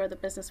continue to grow the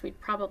business, we'd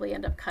probably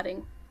end up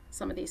cutting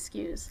some of these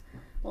SKUs.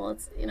 Well,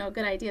 it's a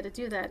good idea to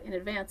do that in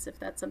advance if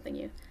that's something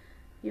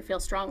you feel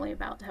strongly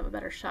about, to have a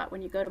better shot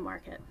when you go to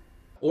market.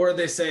 Or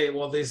they say,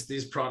 well,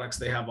 these products,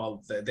 they have a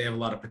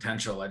lot of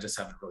potential. I just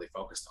haven't really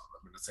focused on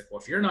them. And it's like, well,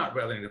 if you're not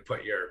willing to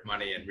put your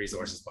money and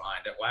resources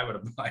behind it, why would a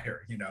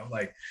buyer,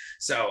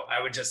 so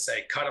I would just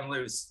say, cut them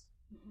loose.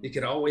 You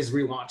can always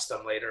relaunch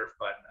them later,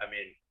 but I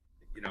mean,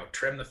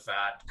 trim the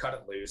fat, cut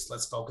it loose.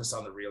 Let's focus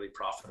on the really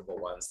profitable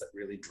ones that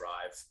really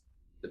drive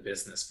the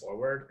business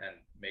forward, and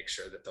make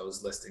sure that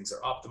those listings are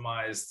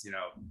optimized.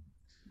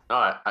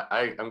 No,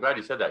 I'm glad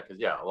you said that,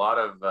 because a lot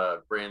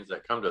of brands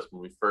that come to us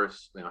when we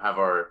first have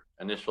our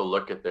initial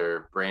look at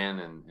their brand,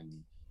 and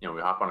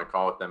we hop on a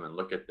call with them and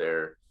look at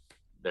their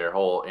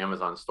whole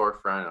Amazon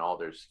storefront and all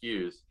their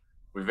SKUs.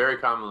 We very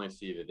commonly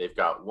see that they've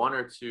got one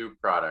or two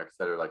products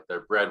that are like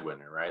their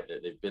breadwinner, right?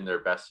 That they've been their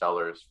best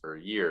sellers for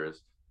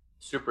years,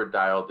 super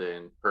dialed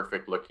in,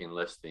 perfect looking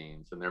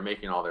listings, and they're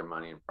making all their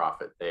money and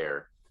profit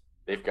there.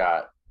 They've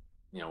got,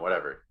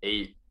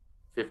 8,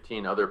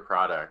 15 other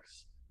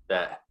products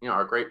that,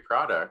 are great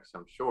products,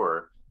 I'm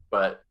sure,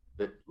 but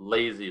the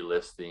lazy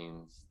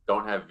listings,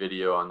 don't have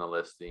video on the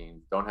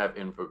listings, don't have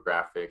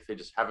infographics. They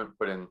just haven't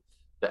put in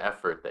the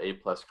effort, the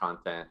A+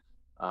 content,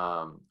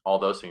 all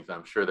those things.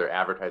 I'm sure their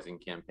advertising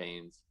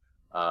campaigns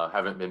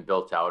haven't been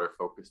built out or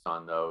focused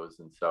on those.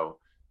 And so,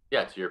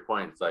 to your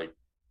point, it's like,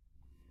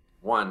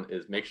 one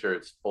is make sure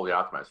it's fully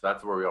optimized. So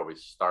that's where we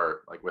always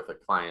start, like with a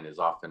client, is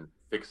often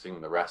fixing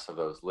the rest of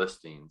those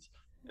listings.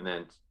 And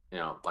then,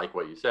 like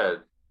what you said,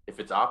 if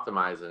it's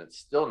optimized and it's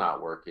still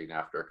not working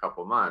after a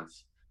couple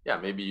months,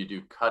 maybe you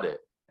do cut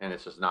it, and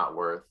it's just not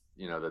worth,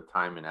 the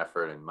time and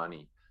effort and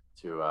money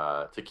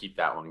to keep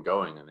that one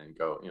going, and then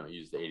go,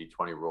 use the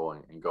 80-20 rule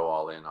and go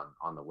all in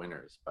on the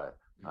winners. But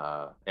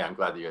I'm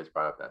glad that you guys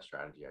brought up that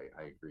strategy.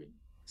 I agree.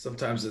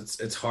 Sometimes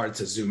it's hard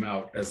to zoom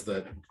out, as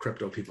the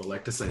crypto people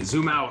like to say.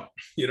 Zoom out,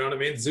 you know what I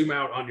mean? Zoom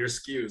out on your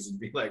SKUs and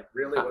be like,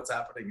 really, what's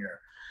happening here?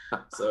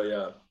 So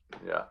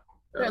yeah.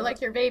 They're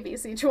like your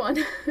babies, each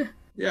one.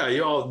 Yeah,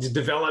 you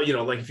develop,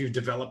 like if you've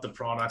developed the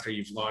product or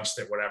you've launched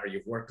it, whatever,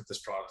 you've worked with this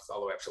product all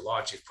the way up to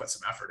launch, you've put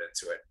some effort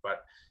into it.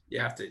 But you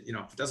have to,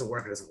 if it doesn't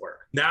work, it doesn't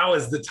work. Now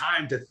is the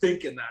time to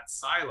think in that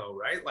silo,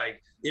 right?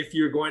 Like if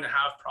you're going to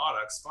have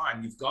products,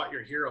 fine, you've got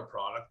your hero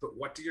product, but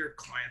what do your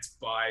clients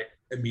buy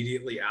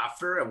immediately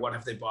after? And what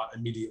have they bought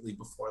immediately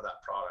before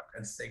that product?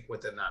 And think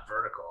within that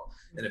vertical.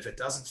 And if it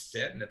doesn't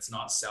fit and it's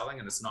not selling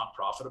and it's not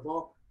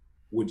profitable,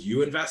 would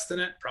you invest in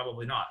it?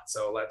 Probably not.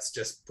 So let's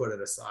just put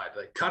it aside.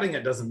 Like cutting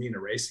it doesn't mean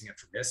erasing it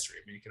from history.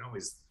 I mean, you can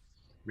always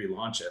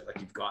relaunch it. Like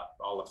you've got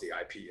all of the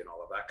IP and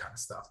all of that kind of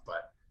stuff,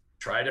 but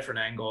try a different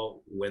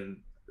angle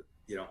when,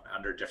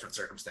 under different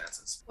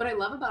circumstances. What I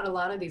love about a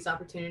lot of these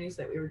opportunities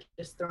that we were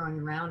just throwing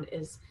around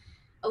is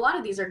a lot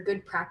of these are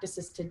good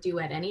practices to do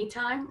at any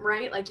time,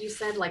 right? Like you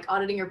said, like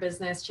auditing your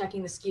business,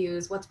 checking the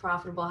SKUs, what's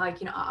profitable, how you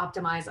can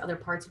optimize other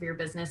parts of your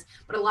business.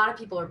 But a lot of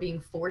people are being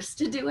forced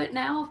to do it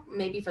now,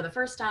 maybe for the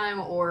first time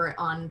or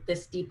on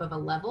this deep of a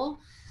level.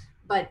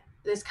 But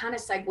this kind of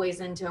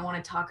segues into, I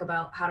want to talk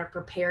about how to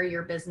prepare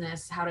your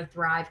business, how to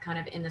thrive kind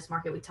of in this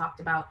market. We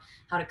talked about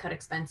how to cut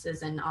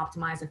expenses and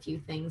optimize a few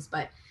things,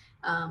 but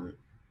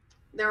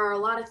there are a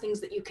lot of things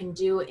that you can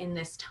do in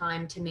this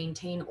time to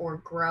maintain or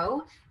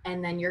grow,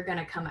 and then you're going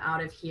to come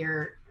out of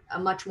here a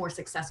much more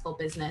successful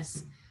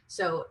business.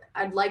 So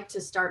I'd like to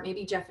start,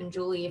 maybe Jeff and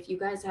Julie, if you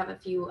guys have a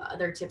few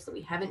other tips that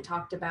we haven't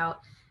talked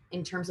about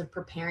in terms of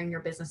preparing your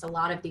business. A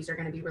lot of these are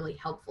going to be really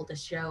helpful to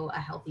show a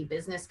healthy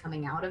business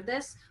coming out of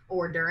this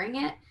or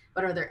during it,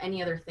 but are there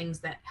any other things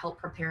that help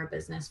prepare a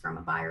business from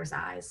a buyer's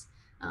eyes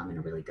in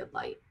a really good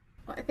light?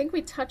 Well, I think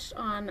we touched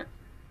on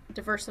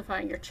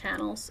diversifying your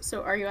channels.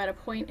 So are you at a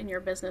point in your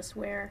business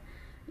where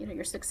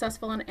you're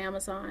successful on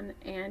Amazon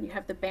and you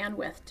have the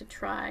bandwidth to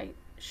try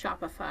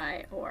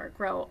Shopify or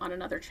grow on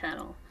another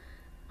channel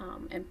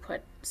and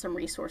put some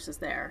resources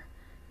there,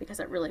 because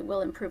that really will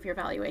improve your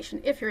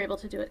valuation if you're able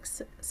to do it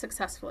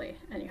successfully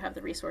and you have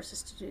the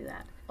resources to do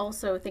that.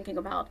 Also thinking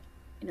about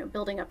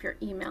building up your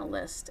email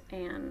list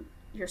and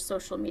your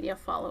social media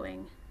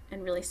following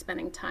and really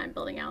spending time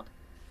building out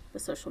the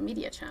social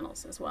media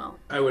channels as well.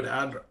 I would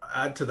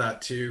add to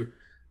that too.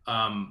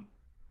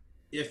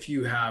 If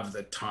you have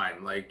the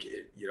time, like,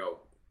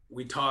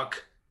 we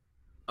talk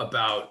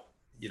about,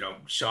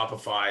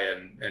 Shopify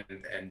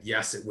and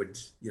yes, it would,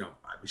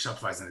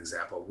 Shopify is an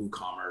example,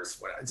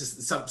 WooCommerce,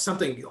 just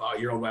something,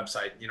 your own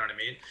website, you know what I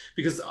mean?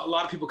 Because a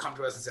lot of people come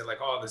to us and say like,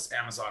 oh, this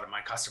Amazon and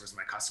my customers.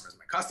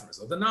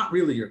 Well, they're not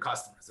really your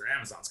customers. They're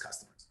Amazon's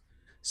customers.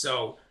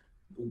 So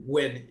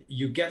when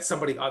you get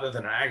somebody other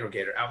than an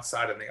aggregator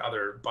outside of the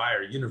other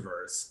buyer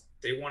universe,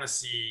 they want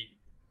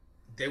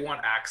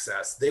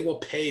access. They will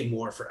pay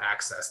more for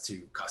access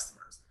to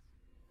customers.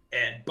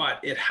 But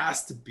it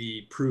has to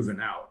be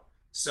proven out.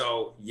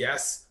 So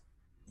yes,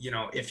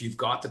 if you've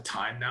got the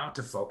time now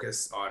to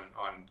focus on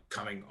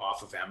coming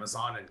off of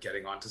Amazon and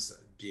getting onto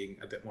being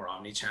a bit more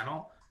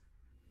omni-channel,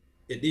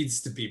 it needs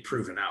to be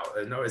proven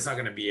out. No, it's not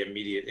going to be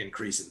immediate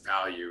increase in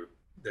value.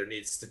 There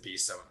needs to be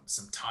some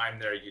time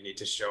there. You need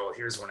to show,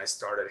 here's when I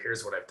started,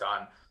 here's what I've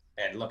done,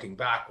 and looking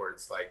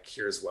backwards, like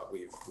here's what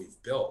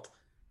we've built.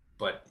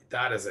 But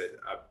that is a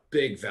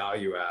big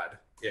value add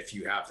if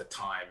you have the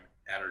time,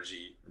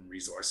 energy, and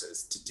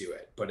resources to do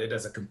it. But it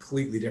is a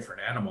completely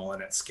different animal,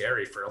 and it's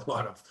scary for a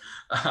lot of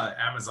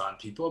Amazon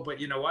people. But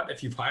you know what?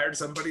 If you've hired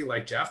somebody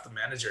like Jeff to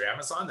manage your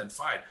Amazon, then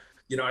fine.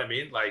 You know what I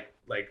mean?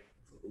 Like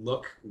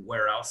look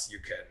where else you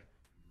can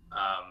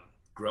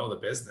grow the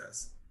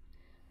business.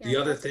 The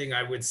other thing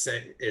I would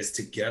say is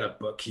to get a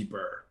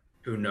bookkeeper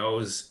who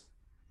knows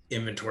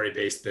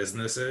inventory-based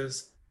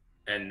businesses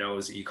and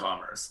knows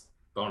e-commerce.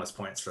 Bonus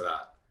points for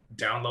that.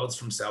 Downloads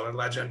from Seller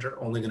Legend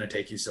are only going to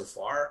take you so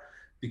far,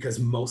 because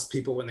most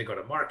people, when they go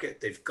to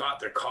market, they've got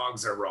their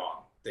COGS are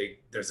wrong.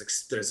 There's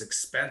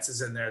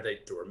expenses in there. They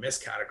were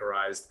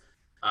miscategorized,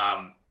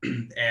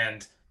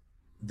 and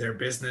their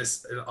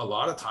business a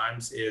lot of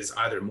times is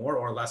either more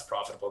or less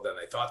profitable than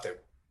they thought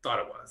it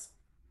was.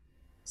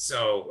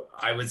 So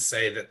I would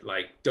say that,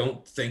 like,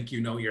 don't think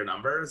you know your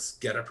numbers.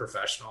 Get a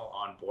professional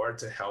on board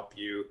to help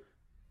you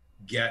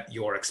get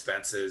your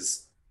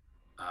expenses,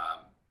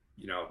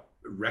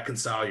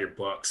 reconcile your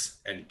books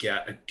and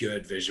get a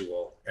good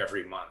visual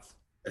every month,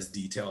 as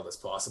detailed as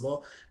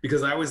possible.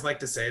 Because I always like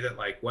to say that,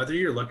 like, whether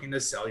you're looking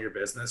to sell your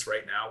business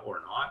right now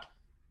or not,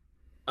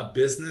 a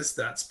business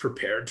that's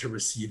prepared to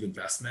receive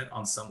investment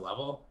on some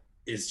level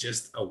is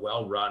just a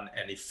well-run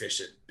and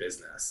efficient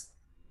business.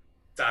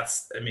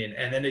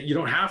 And then you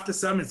don't have to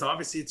sell. It's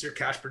obviously it's your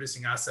cash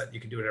producing asset. You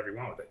can do whatever you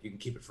want with it. You can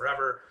keep it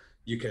forever.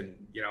 You can,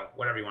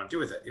 whatever you want to do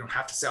with it. You don't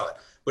have to sell it.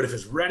 But if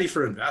it's ready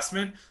for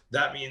investment,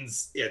 that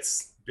means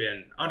it's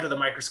been under the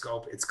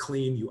microscope. It's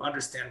clean. You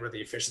understand where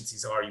the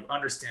efficiencies are. You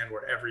understand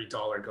where every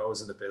dollar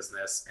goes in the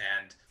business,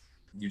 and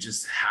you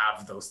just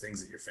have those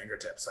things at your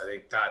fingertips. I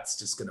think that's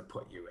just going to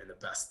put you in the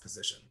best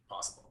position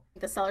possible.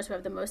 The sellers who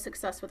have the most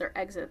success with their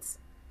exits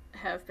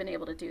have been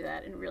able to do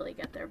that and really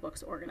get their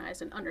books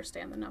organized and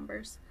understand the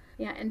numbers.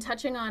 Yeah, and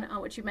touching on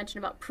what you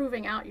mentioned about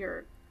proving out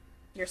your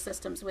your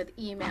systems with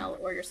email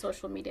or your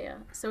social media.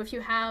 So if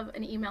you have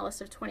an email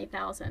list of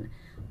 20,000,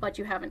 but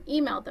you haven't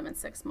emailed them in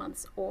 6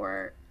 months,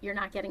 or you're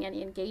not getting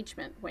any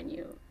engagement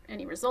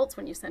any results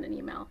when you send an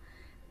email,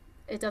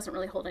 it doesn't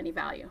really hold any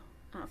value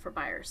for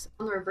buyers.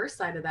 On the reverse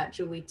side of that,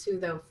 Julie, to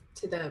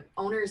the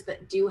owners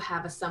that do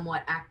have a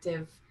somewhat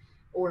active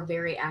or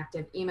very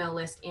active email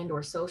list and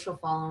or social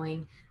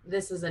following,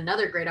 this is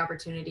another great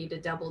opportunity to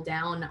double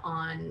down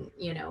on,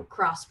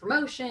 cross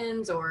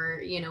promotions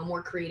or,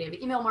 more creative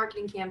email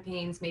marketing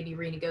campaigns, maybe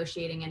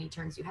renegotiating any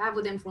terms you have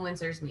with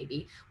influencers,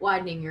 maybe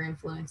widening your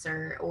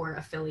influencer or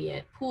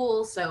affiliate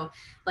pool. So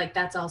like,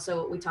 that's also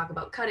what we talk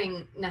about,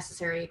 cutting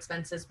necessary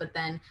expenses, but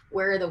then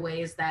where are the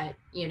ways that,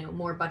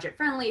 more budget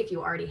friendly, if you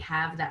already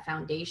have that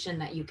foundation,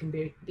 that you can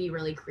be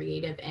really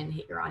creative and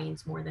hit your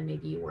audience more than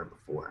maybe you were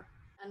before.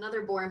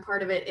 Another boring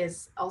part of it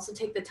is also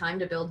take the time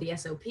to build the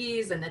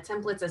SOPs and the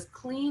templates as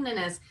clean and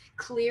as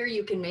clear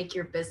you can make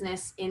your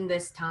business in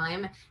this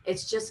time.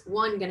 It's just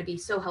going to be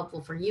so helpful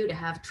for you to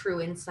have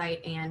true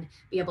insight and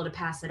be able to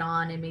pass it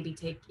on and maybe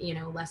take,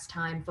 less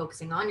time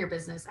focusing on your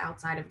business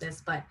outside of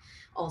this, but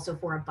also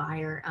for a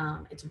buyer,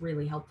 it's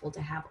really helpful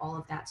to have all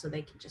of that so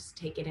they can just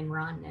take it and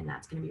run, and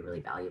that's going to be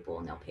really valuable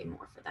and they'll pay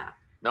more for that.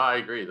 No, I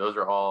agree. Those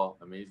are all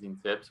amazing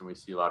tips, and we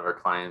see a lot of our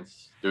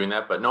clients doing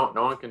that. But no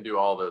one can do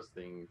all those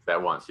things at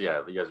once.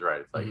 Yeah, you guys are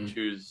right. It's like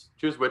choose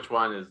which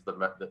one is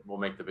that will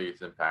make the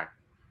biggest impact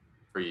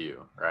for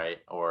you,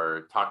 right?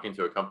 Or talking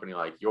to a company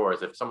like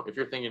yours. If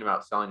you're thinking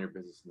about selling your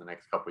business in the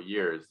next couple of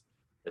years,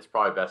 it's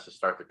probably best to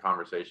start the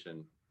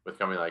conversation with a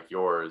company like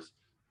yours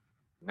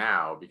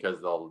now, because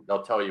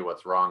they'll tell you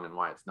what's wrong and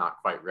why it's not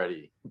quite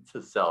ready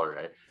to sell,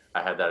 right?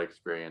 I had that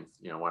experience,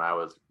 when I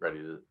was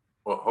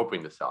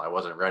hoping to sell. I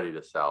wasn't ready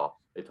to sell.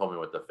 They told me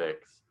what to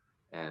fix,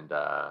 and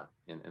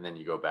then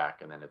you go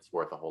back, and then it's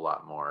worth a whole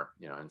lot more,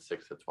 in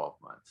 6 to 12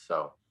 months.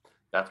 So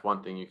that's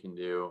one thing you can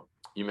do.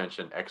 You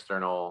mentioned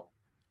external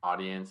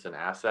audience and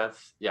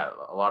assets. Yeah,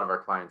 a lot of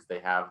our clients,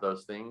 they have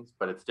those things,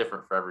 but it's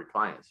different for every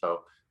client.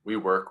 So we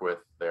work with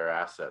their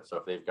assets. So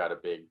if they've got a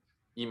big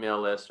email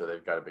list, or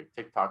they've got a big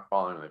TikTok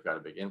following, or they've got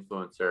a big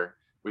influencer,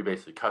 we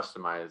basically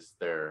customize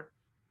their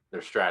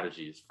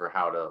strategies for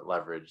how to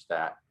leverage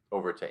that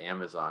over to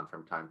Amazon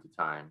from time to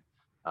time,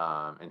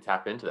 and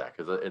tap into that,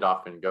 because it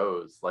often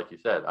goes, like you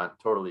said,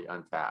 totally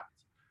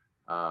untapped.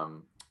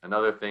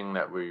 Another thing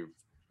that we've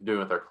been doing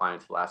with our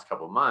clients the last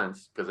couple of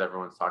months, because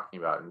everyone's talking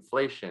about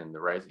inflation,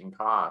 the rising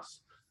costs,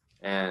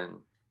 and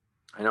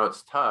I know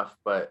it's tough,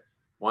 but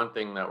one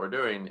thing that we're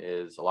doing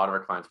is a lot of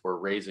our clients, we're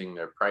raising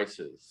their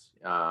prices,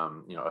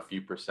 a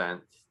few percent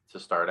to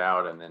start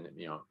out, and then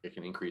it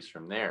can increase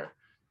from there,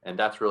 and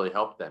that's really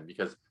helped them,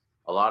 because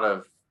a lot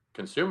of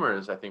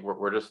consumers, I think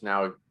we're just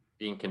now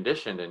being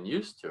conditioned and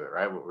used to it,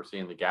 right? We're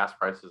seeing the gas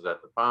prices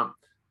at the pump,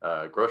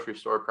 grocery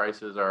store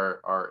prices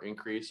are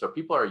increased. So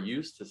people are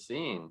used to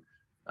seeing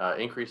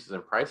increases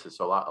in prices.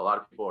 So a lot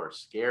of people are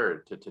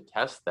scared to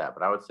test that.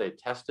 But I would say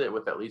test it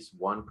with at least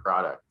one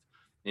product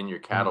in your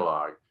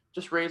catalog.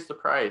 Just raise the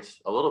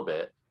price a little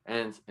bit,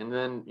 and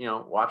then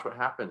watch what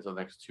happens in the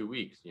next 2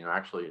 weeks.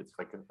 Actually, it's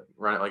like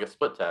run it like a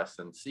split test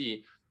and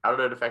see, how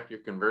did it affect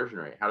your conversion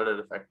rate? How did it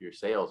affect your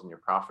sales and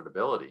your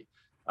profitability?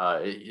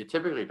 It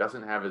typically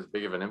doesn't have as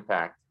big of an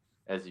impact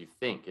as you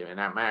think, and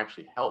that might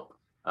actually help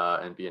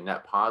and be a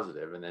net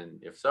positive. And then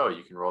if so,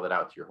 you can roll that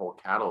out to your whole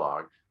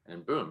catalog,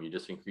 and boom, you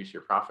just increase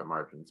your profit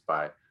margins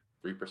by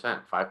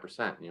 3%,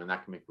 5%, and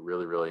that can make a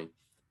really, really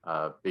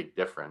big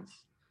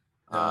difference.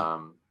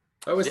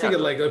 I was thinking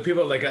like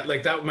people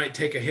like that might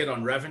take a hit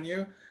on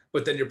revenue,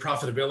 but then your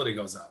profitability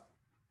goes up,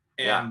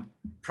 and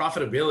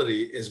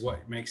profitability is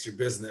what makes your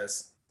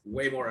business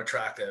way more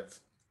attractive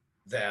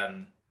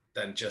than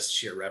just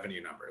sheer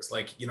revenue numbers.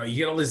 Like, you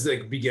get all these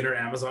like beginner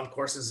Amazon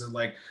courses and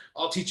like,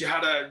 I'll teach you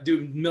how to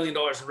do $1 million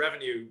in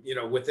revenue,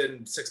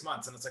 within 6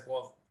 months. And it's like,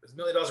 well, $1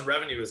 million in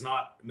revenue is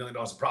not $1 million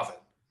in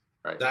profit.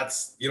 Right.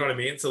 That's, you know what I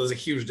mean? So there's a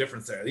huge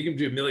difference there. You can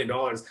do $1 million.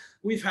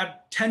 We've had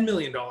 $10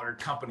 million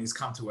companies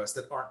come to us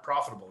that aren't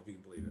profitable, if you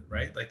can believe it,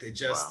 right? Like they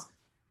just,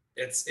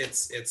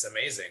 it's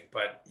amazing.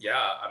 But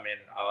yeah, I mean,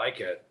 I like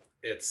it.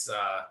 It's,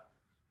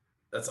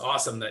 that's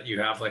awesome that you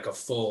have like a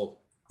full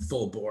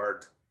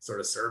board sort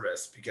of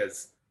service,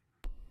 because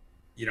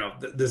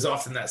there's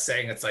often that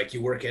saying, it's like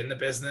you work in the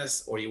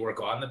business or you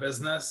work on the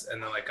business,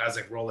 and then like guys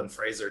like Roland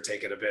Fraser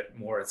take it a bit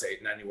more and say,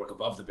 and then you work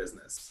above the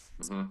business.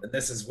 And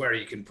this is where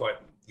you can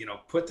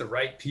put the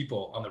right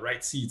people on the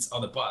right seats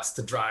on the bus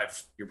to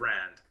drive your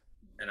brand.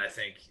 And I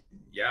think,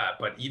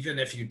 but even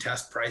if you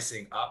test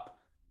pricing up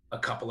a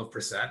couple of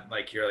percent,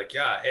 like you're like,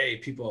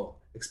 people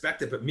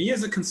expect it. But me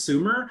as a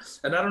consumer,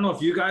 and I don't know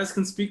if you guys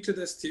can speak to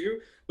this too,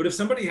 but if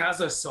somebody has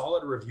a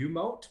solid review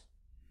moat,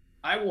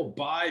 I will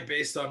buy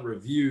based on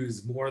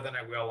reviews more than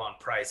I will on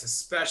price,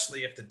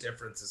 especially if the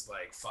difference is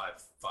like $5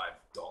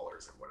 or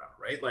whatever,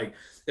 right? Like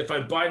if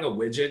I'm buying a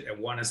widget and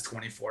one is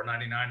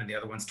 $24.99 and the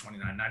other one's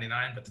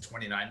 $29.99, but the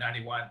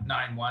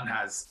 $29.99 one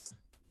has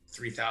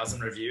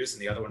 3,000 reviews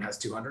and the other one has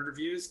 200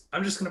 reviews,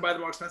 I'm just going to buy the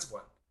more expensive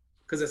one,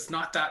 because it's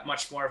not that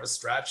much more of a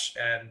stretch.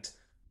 And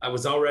I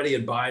was already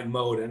in buying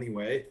mode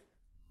anyway.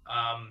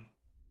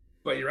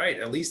 But you're right.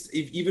 At least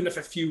even if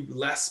a few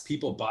less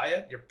people buy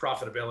it, your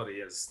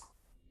profitability has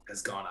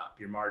gone up.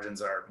 Your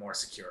margins are more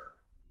secure.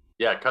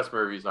 Yeah,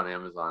 customer reviews on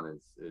Amazon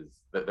is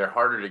they're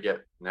harder to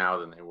get now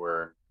than they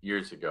were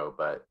years ago.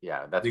 But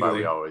yeah, that's why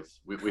we always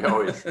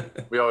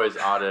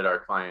audit our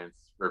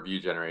clients'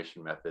 review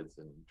generation methods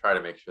and try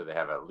to make sure they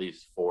have at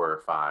least 4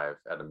 or 5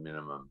 at a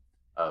minimum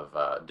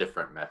of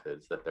different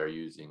methods that they're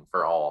using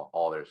for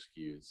all their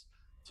SKUs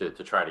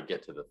to try to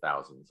get to the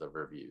thousands of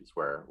reviews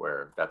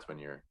where that's when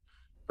you're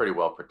pretty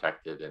well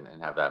protected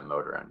and have that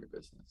moat around your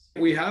business.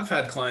 We have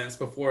had clients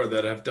before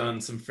that have done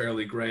some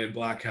fairly gray and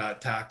black hat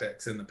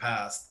tactics in the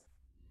past.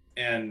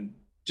 And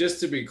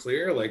just to be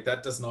clear, like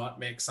that does not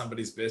make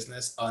somebody's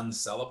business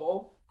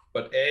unsellable,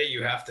 but A,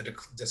 you have to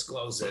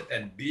disclose it,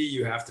 and B,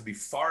 you have to be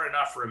far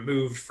enough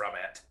removed from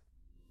it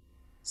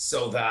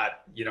so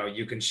that, you know,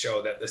 you can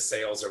show that the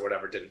sales or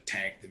whatever didn't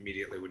tank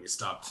immediately when you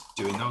stopped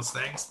doing those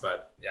things.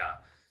 But yeah.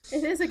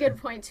 It is a good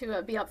point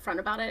to be upfront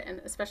about it, and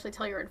especially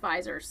tell your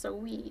advisors so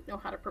we know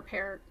how to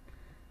prepare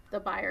the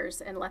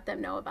buyers and let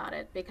them know about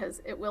it,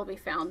 because it will be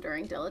found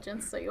during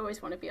diligence. So you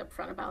always want to be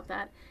upfront about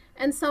that.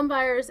 And some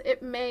buyers,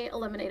 it may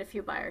eliminate a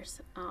few buyers,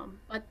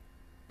 but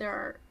there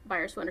are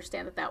buyers who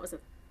understand that that was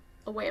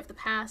a way of the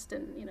past,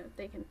 and you know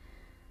they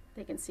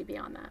can see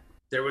beyond that.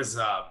 There was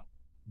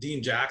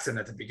Dean Jackson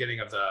at the beginning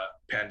of the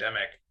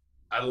pandemic.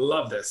 I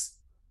love this,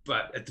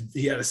 but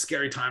he had a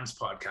Scary Times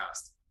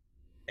podcast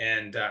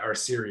and or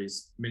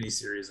mini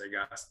series, I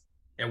guess.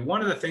 And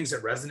one of the things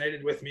that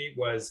resonated with me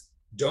was,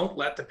 don't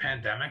let the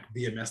pandemic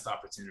be a missed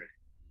opportunity.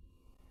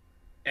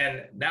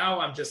 And now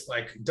I'm just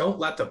like, don't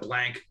let the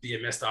blank be a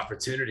missed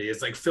opportunity.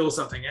 It's like, fill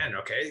something in.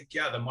 Okay.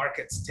 Yeah. The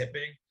market's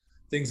tipping.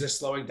 Things are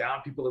slowing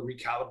down. People are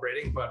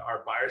recalibrating, but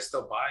are buyers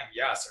still buying?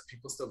 Yes. Are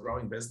people still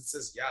growing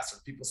businesses? Yes.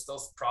 Are people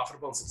still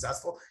profitable and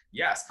successful?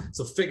 Yes.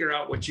 So figure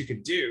out what you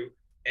can do,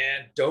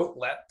 and don't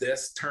let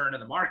this turn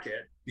in the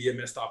market be a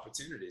missed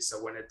opportunity.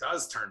 So when it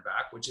does turn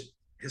back, which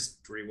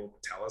history will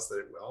tell us that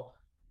it will,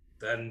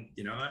 then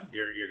you know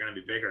you're going to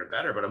be bigger and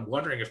better. But I'm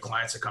wondering if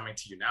clients are coming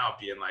to you now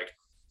being like,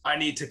 I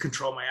need to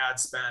control my ad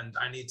spend.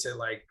 I need to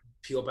like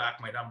peel back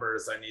my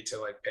numbers. I need to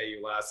like pay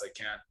you less. I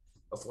can't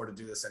afford to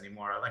do this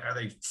anymore. Like, are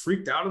they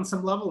freaked out on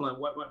some level? And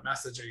what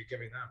message are you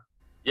giving them?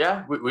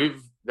 Yeah,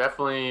 we've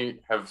definitely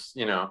have,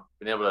 you know,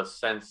 been able to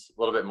sense a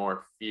little bit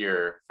more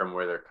fear from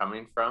where they're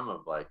coming from,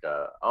 of like,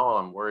 oh,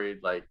 I'm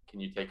worried, like,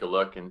 can you take a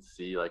look and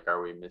see, like, are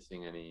we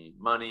missing any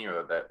money,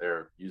 or that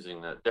they're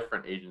using a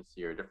different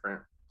agency or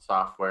different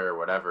software or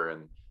whatever,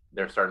 and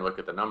they're starting to look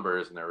at the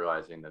numbers and they're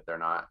realizing that they're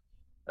not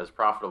as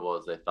profitable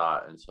as they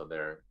thought, and so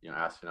they're, you know,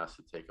 asking us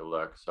to take a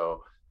look.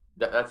 So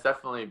that's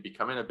definitely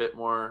becoming a bit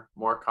more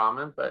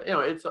common, but you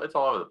know, it's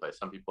all over the place.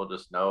 Some people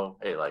just know,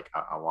 hey, like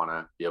I want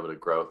to be able to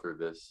grow through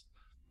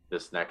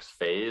this next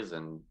phase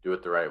and do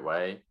it the right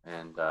way,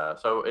 and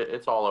so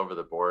it's all over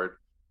the board.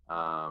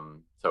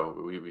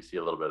 So we see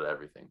a little bit of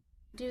everything.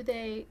 Do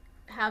they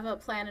have a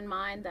plan in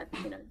mind that,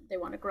 you know, they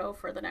want to grow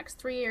for the next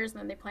 3 years and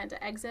then they plan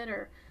to exit,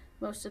 or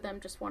most of them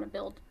just want to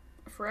build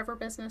a forever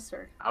business?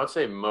 Or I would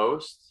say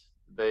most,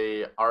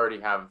 they already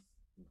have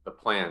the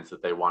plans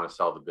that they want to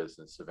sell the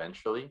business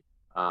eventually.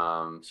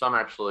 Some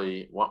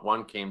actually,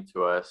 one came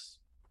to us,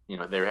 you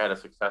know, they had a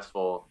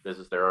successful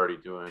business. They're already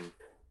doing,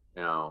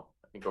 you know,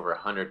 I think over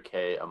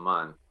 100K a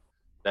month.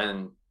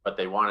 But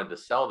they wanted to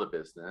sell the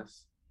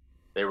business.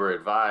 They were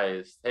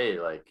advised, hey,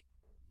 like,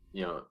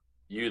 you know,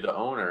 you, the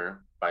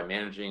owner, by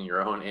managing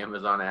your own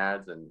Amazon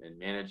ads and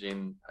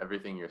managing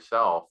everything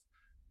yourself,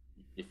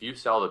 if you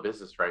sell the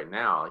business right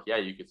now, like, yeah,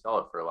 you could sell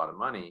it for a lot of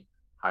money,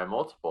 high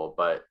multiple,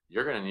 but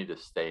you're going to need to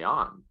stay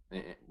on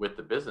with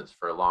the business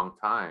for a long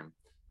time,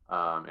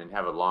 and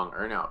have a long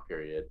earnout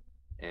period.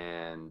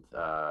 And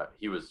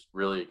he was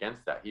really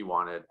against that. He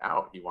wanted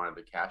out. He wanted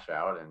to cash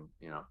out and,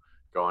 you know,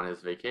 go on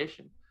his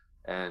vacation.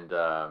 And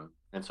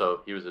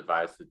so he was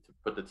advised to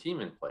put the team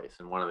in place.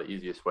 And one of the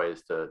easiest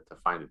ways to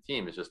find a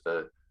team is just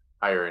to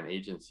hire an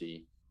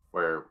agency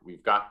where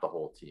we've got the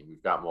whole team.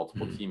 We've got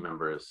multiple team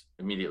members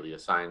immediately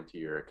assigned to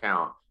your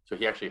account. So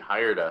he actually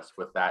hired us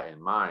with that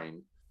in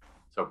mind.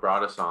 So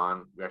brought us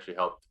on. We actually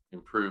helped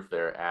improve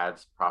their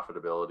ads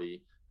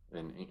profitability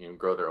and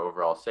grow their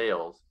overall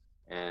sales.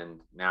 And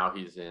now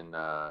he's in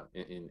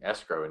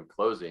escrow and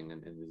closing,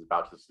 and is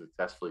about to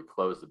successfully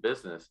close the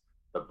business.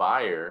 The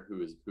buyer who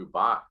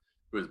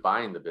was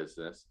buying the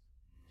business,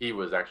 he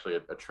was actually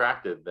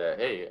attracted that,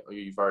 hey,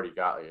 you've already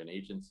got an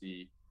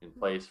agency in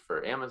place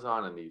for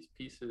Amazon and these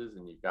pieces,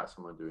 and you've got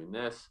someone doing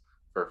this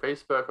for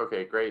Facebook.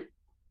 Okay, great.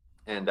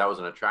 And that was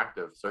an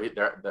attractive. So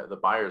the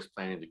buyer is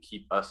planning to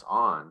keep us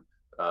on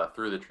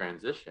through the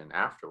transition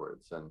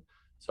afterwards. And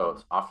so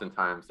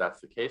oftentimes that's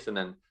the case. And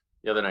then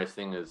the other nice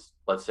thing is,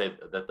 let's say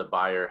that the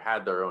buyer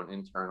had their own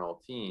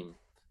internal team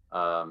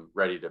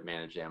ready to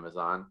manage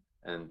Amazon,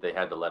 and they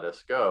had to let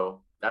us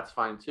go. That's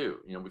fine too.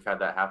 You know, we've had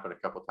that happen a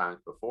couple times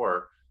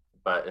before.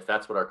 But if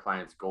that's what our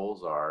clients'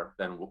 goals are,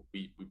 then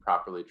we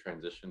properly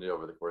transitioned it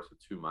over the course of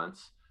 2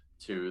 months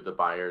to the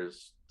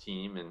buyer's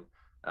team and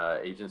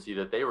agency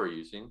that they were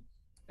using.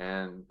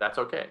 and that's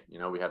okay.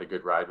 We had a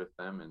good ride with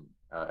them, and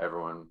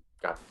everyone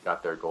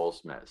got their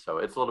goals met. So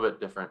it's a little bit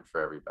different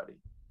for everybody.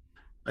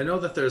 I know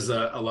that there's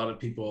a lot of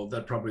people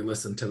that probably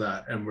listen to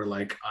that and we're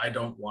like, I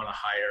don't want to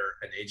hire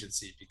an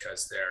agency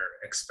because they're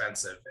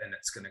expensive and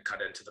it's going to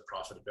cut into the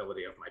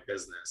profitability of my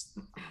business.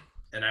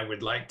 And I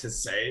would like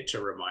to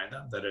remind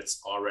them that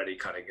it's already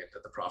cutting into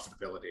the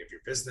profitability of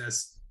your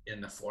business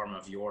in the form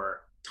of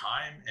your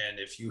time. And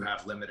if you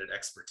have limited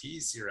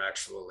expertise, you're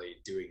actually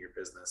doing your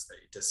business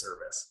a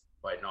disservice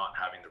by not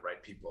having the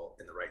right people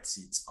in the right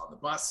seats on the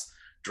bus,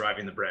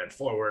 driving the brand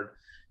forward.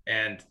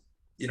 And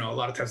a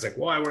lot of times like,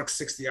 well, I work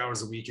 60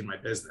 hours a week in my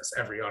business.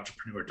 Every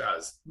entrepreneur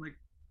does. I'm like,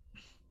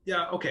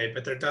 yeah, okay.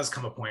 But there does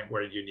come a point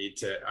where you need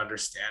to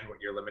understand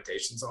what your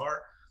limitations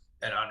are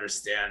and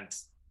understand,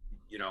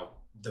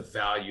 the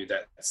value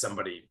that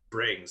somebody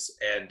brings.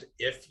 And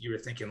if you're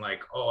thinking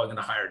like, oh, I'm going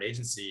to hire an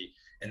agency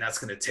and that's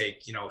going to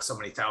take, so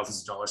many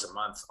thousands of dollars a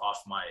month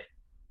off my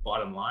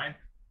bottom line,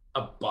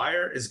 a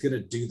buyer is going to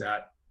do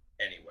that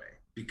anyway,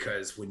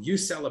 because when you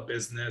sell a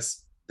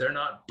business, they're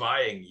not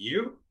buying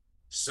you.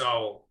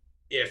 So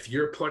if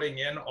you're putting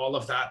in all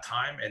of that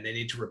time and they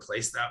need to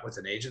replace that with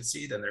an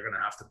agency, then they're going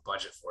to have to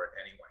budget for it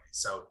anyway.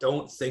 So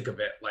don't think of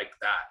it like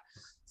that.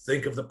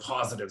 Think of the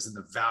positives and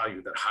the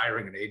value that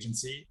hiring an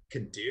agency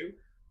can do,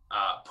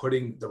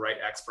 putting the right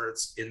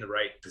experts in the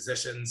right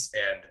positions,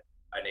 and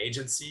an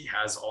agency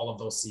has all of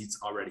those seats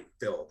already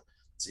filled.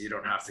 So you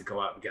don't have to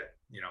go out and get,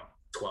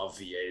 12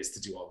 VAs to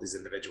do all these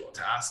individual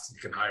tasks. You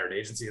can hire an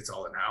agency, it's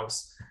all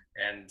in-house.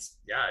 And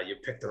yeah, you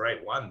pick the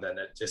right one, then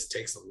it just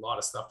takes a lot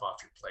of stuff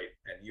off your plate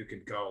and you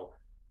can go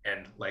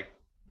and, like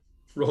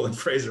Roland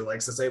Fraser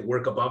likes to say,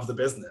 work above the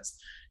business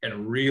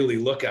and really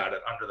look at it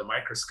under the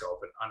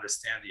microscope and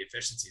understand the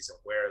efficiencies of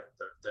where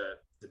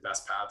the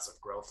best paths of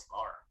growth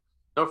are.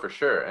 No, for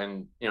sure.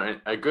 And,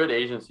 a good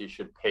agency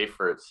should pay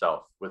for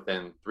itself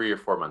within 3 or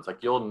 4 months.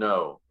 Like, you'll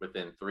know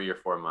within 3 or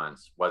 4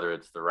 months whether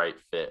it's the right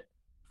fit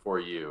for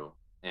you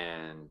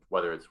and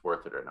whether it's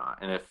worth it or not.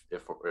 And if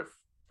for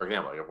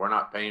example, if we're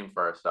not paying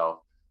for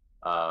ourselves,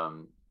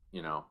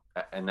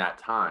 in that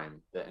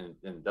time, and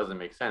it doesn't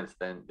make sense,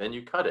 then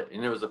you cut it.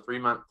 And it was a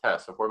 3-month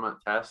test, a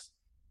 4-month test,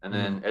 and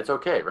then it's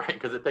okay, right?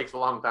 Because it takes a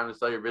long time to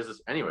sell your business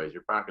anyways.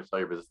 You're probably not going to sell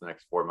your business the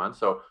next 4 months.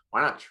 So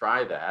why not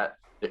try that?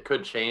 It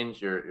could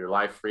change your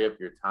life, free up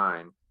your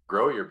time,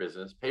 grow your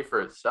business, pay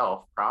for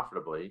itself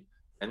profitably,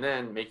 and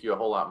then make you a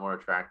whole lot more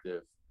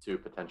attractive to a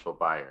potential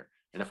buyer.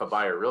 And if a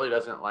buyer really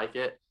doesn't like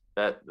it,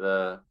 that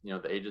the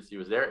agency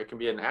was there, it can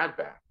be an add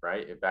back,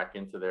 right? It back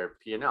into their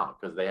P&L,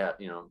 because they have,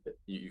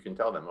 you can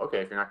tell them, okay,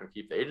 if you're not going to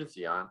keep the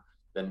agency on,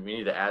 then we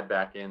need to add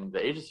back in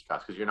the agency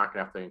cost, because you're not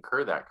going to have to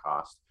incur that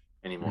cost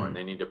anymore. And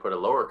they need to put a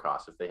lower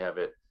cost if they have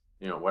it,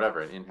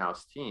 whatever, an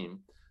in-house team.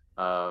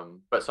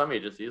 But some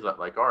agencies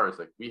like ours,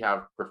 like, we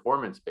have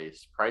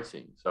performance-based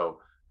pricing.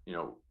 So,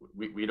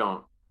 we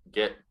don't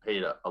get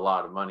paid a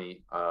lot of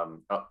money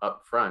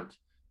up front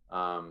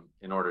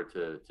in order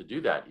to do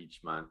that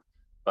each month.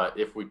 But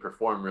if we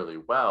perform really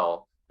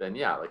well, then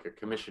yeah, like a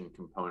commission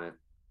component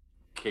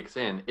kicks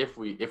in. If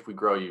we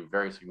grow you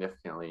very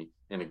significantly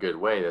in a good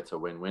way, that's a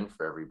win-win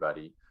for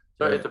everybody.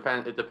 So it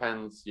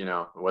depends,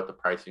 what the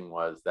pricing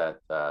was that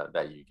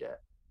you get.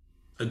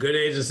 A good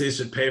agency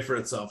should pay for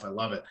itself. I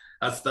love it.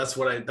 That's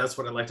what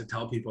I like to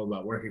tell people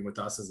about working with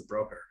us as a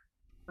broker.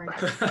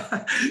 Right.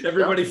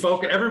 Everybody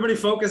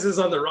focuses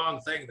on the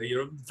wrong thing.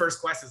 The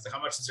first question is, how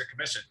much is your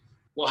commission?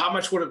 Well, how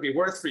much would it be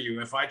worth for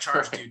you if I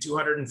charged you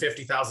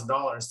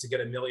 $250,000 to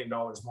get $1 million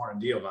more in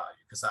deal value?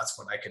 Because that's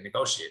what I can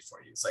negotiate for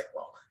you. It's like,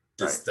 well,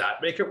 does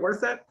that make it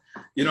worth it?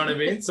 You know what I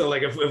mean? So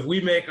like, if we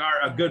make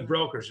a good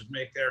broker should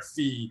make their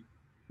fee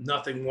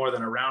nothing more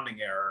than a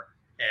rounding error.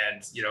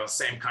 And,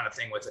 same kind of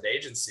thing with an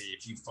agency.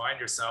 If you find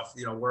yourself,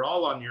 we're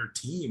all on your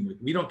team.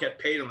 We don't get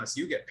paid unless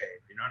you get paid.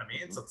 You know what I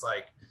mean? So it's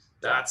like,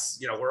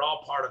 that's, we're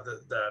all part of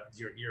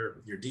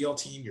your deal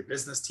team, your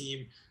business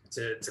team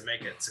to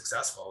make it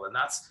successful. And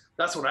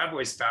that's what I've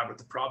always found with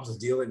the problems of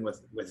dealing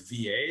with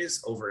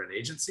VAs over an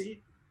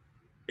agency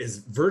is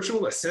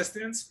virtual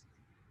assistants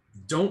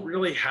don't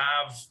really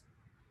have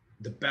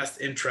the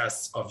best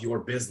interests of your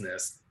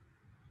business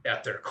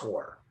at their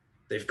core.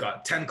 They've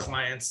got 10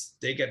 clients,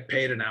 they get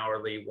paid an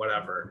hourly,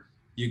 whatever.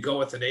 You go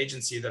with an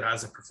agency that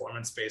has a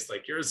performance base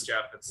like yours,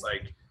 Jeff, it's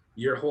like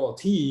your whole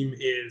team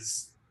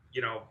is,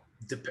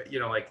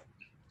 like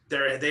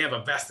they have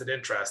a vested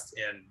interest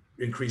in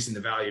increasing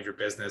the value of your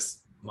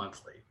business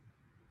monthly.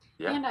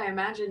 Yeah. And I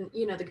imagine,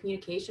 the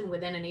communication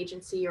within an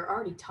agency, you're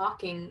already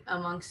talking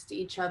amongst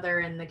each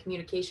other and the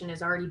communication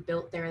is already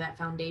built there, that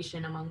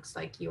foundation amongst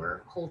like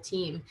your whole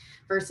team,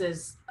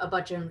 versus a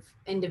bunch of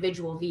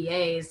individual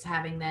VAs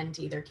having then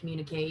to either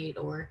communicate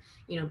or,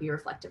 be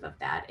reflective of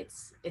that.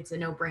 It's a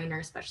no-brainer,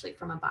 especially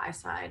from a buy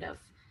side of,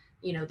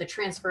 the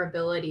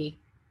transferability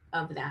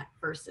of that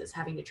versus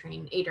having to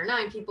train 8 or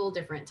 9 people,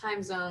 different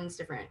time zones,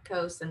 different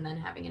coasts, and then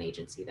having an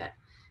agency that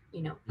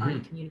already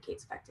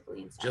communicates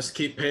effectively inside. Just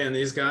keep paying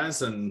these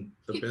guys and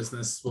the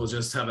business will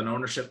just have an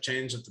ownership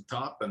change at the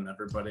top and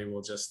everybody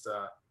will just,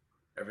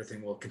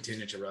 everything will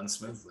continue to run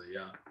smoothly.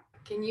 Yeah.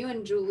 can you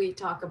and Julie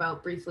talk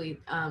about briefly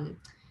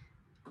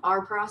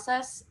our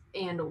process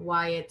and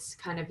why it's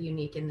kind of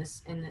unique in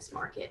this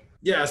market?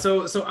 Yeah,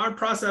 so our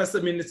process, I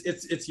mean,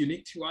 it's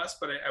unique to us,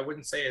 but I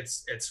wouldn't say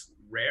it's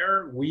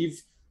rare.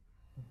 We've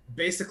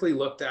basically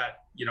looked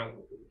at,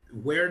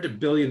 where do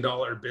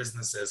billion-dollar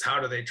businesses, how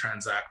do they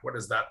transact? What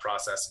is that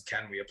process, and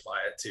can we apply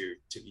it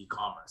to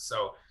e-commerce?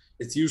 So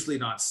it's usually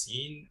not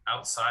seen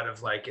outside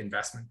of like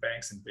investment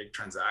banks and big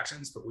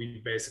transactions, but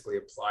we basically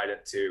applied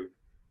it to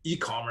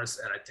e-commerce,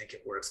 and I think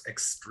it works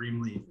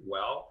extremely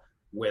well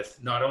with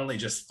not only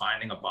just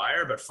finding a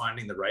buyer, but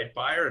finding the right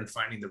buyer and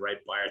finding the right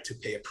buyer to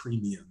pay a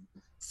premium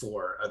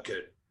for a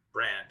good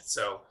brand.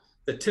 So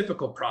the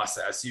typical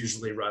process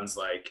usually runs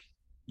like,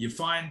 you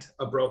find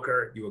a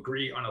broker, you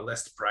agree on a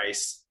list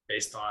price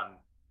based on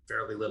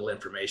fairly little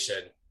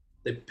information.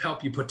 They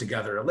help you put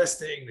together a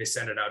listing, they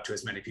send it out to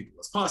as many people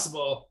as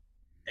possible,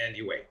 and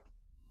you wait.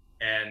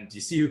 And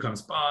you see who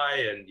comes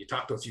by, and you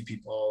talk to a few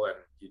people, and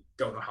you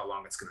don't know how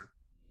long it's going to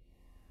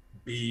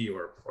be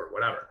or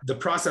whatever. The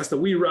process that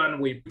we run,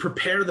 we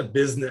prepare the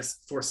business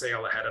for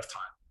sale ahead of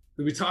time.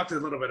 We talked a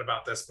little bit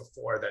about this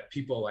before, that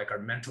people like are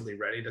mentally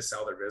ready to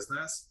sell their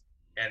business,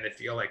 and they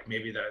feel like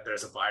maybe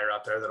there's a buyer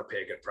out there that'll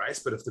pay a good price.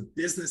 But if the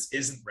business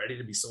isn't ready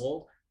to be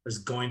sold, there's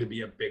going to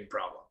be a big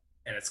problem,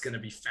 and it's going to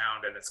be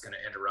found, and it's going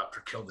to interrupt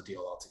or kill the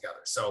deal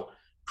altogether. So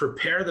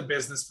prepare the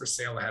business for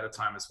sale ahead of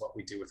time is what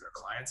we do with our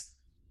clients.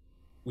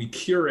 We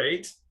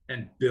curate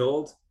and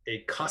build a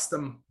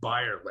custom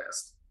buyer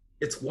list.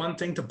 It's one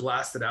thing to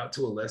blast it out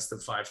to a list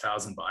of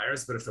 5,000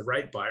 buyers, but if the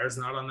right buyer is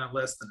not on that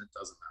list, then it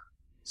doesn't matter.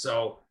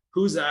 So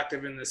who's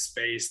active in this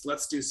space?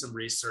 Let's do some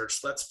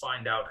research. Let's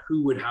find out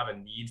who would have a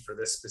need for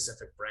this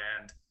specific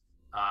brand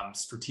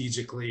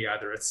strategically.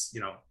 Either it's,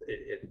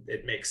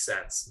 it makes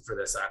sense for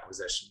this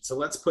acquisition. So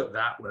let's put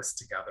that list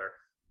together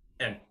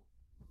and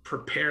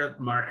prepare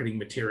marketing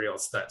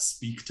materials that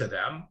speak to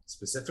them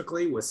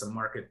specifically with some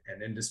market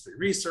and industry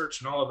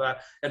research and all of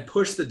that, and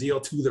push the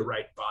deal to the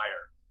right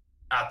buyer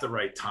at the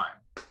right time.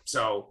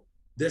 So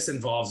this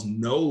involves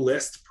no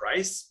list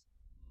price.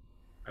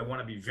 I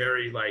want to be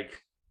very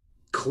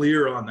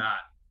clear on that.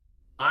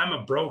 I'm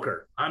a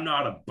broker. I'm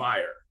not a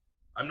buyer.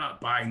 I'm not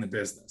buying the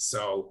business.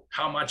 So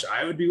how much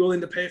I would be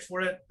willing to pay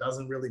for it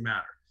doesn't really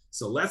matter.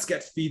 So let's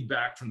get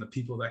feedback from the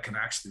people that can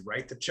actually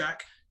write the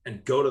check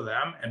and go to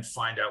them and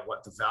find out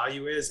what the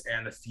value is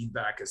and the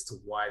feedback as to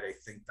why they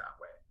think that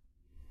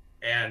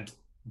way. And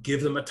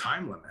give them a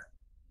time limit.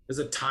 There's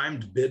a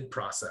timed bid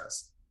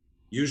process.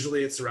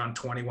 Usually it's around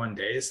 21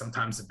 days,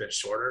 sometimes a bit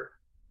shorter,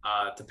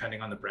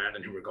 depending on the brand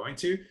and who we're going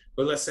to.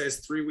 But let's say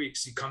it's 3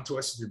 weeks. You come to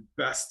us with your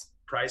best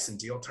price and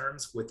deal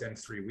terms within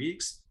 3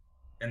 weeks.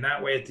 And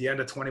that way, at the end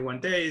of 21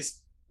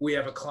 days, we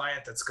have a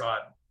client that's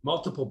got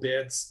multiple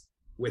bids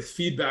with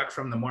feedback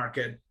from the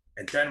market,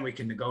 and then we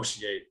can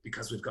negotiate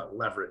because we've got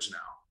leverage now.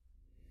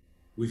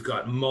 We've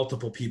got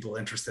multiple people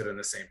interested in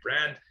the same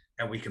brand,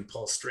 and we can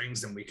pull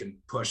strings and we can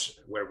push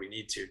where we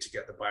need to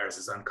get the buyers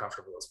as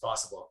uncomfortable as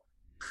possible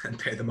and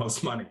pay the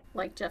most money.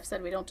 Like Jeff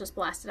said, we don't just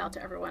blast it out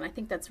to everyone. I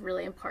think that's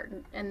really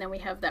important. And then we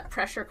have that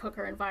pressure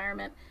cooker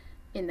environment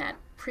in that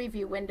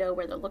preview window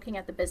where they're looking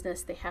at the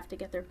business, they have to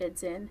get their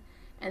bids in.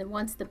 And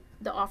once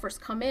the offers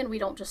come in, we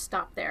don't just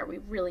stop there. We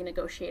really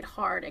negotiate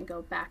hard and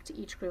go back to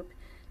each group.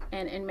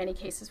 And in many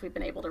cases, we've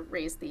been able to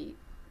raise the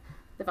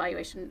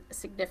valuation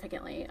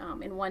significantly.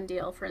 In one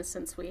deal, for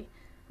instance, we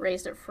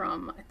raised it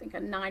from, I think, a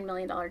 $9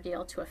 million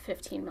deal to a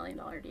 $15 million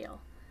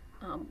deal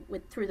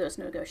through those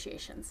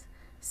negotiations.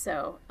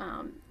 So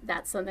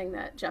that's something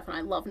that Jeff and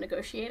I love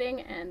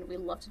negotiating, and we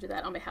love to do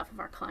that on behalf of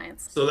our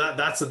clients. So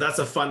that's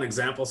a fun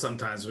example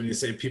sometimes when you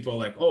say people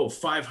like, oh,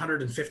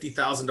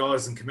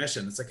 $550,000 in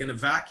commission. It's like in a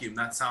vacuum,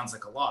 that sounds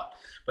like a lot.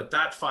 But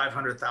that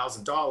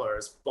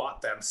 $500,000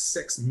 bought them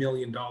 $6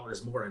 million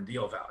more in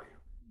deal value.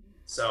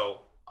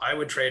 So I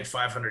would trade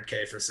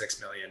 $500K for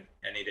 $6 million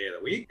any day of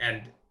the week.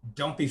 And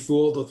don't be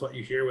fooled with what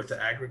you hear with the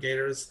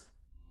aggregators.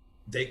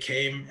 They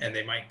came and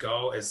they might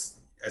go as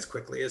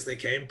quickly as they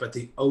came, but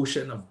the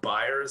ocean of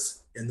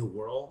buyers in the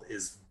world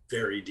is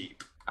very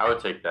deep. I would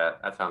take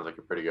that. That sounds like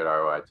a pretty good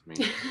ROI to me.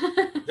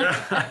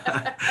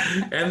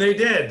 And they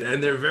did,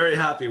 and they're very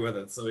happy with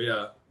it. So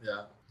yeah.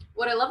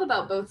 What I love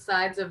about both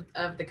sides of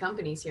the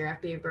companies here,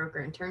 FBA Broker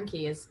and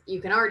Turnkey, is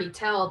you can already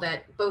tell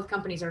that both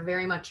companies are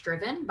very much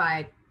driven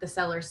by the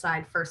seller's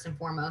side first and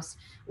foremost.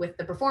 With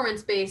the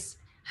performance base,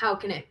 how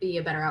can it be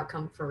a better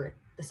outcome for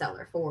the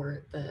seller,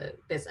 for the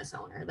business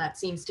owner? That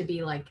seems to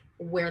be like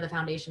where the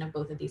foundation of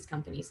both of these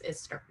companies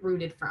is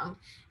rooted from.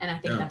 And I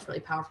think that's really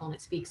powerful, and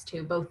it speaks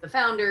to both the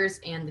founders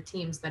and the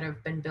teams that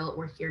have been built.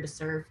 We're here to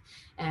serve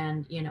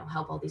and,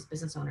 help all these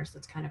business owners.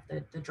 That's kind of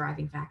the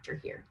driving factor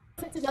here.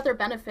 It's another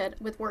benefit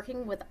with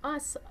working with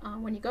us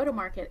when you go to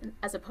market,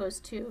 as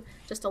opposed to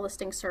just a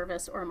listing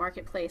service or a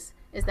marketplace,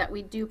 is that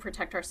we do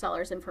protect our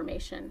sellers'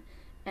 information,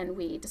 and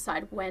we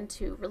decide when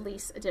to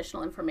release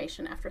additional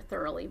information after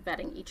thoroughly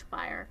vetting each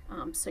buyer.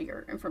 So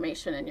your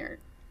information and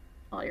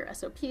all your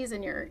SOPs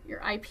and your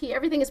IP,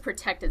 everything is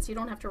protected. So you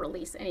don't have to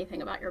release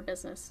anything about your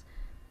business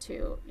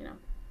to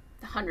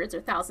hundreds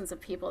or thousands of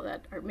people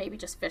that are maybe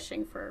just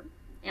fishing for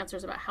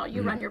answers about how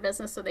you run your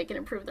business so they can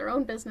improve their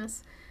own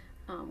business.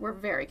 We're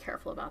very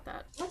careful about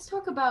that. Let's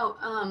talk about,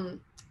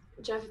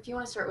 Jeff, if you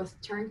want to start with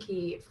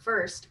Turnkey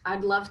first,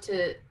 I'd love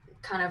to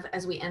kind of,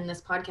 as we end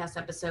this podcast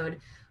episode,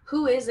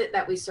 who is it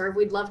that we serve?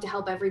 We'd love to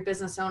help every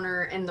business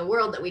owner in the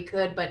world that we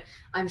could, but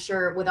I'm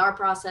sure with our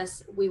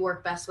process, we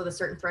work best with a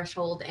certain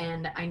threshold.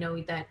 And I know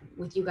that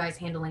with you guys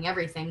handling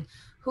everything,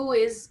 who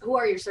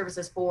are your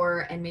services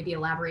for? And maybe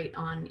elaborate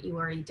on, you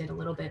already did a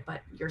little bit,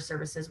 but your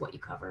services, what you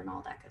cover and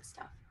all that good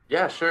stuff.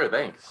 Yeah, sure.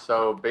 Thanks.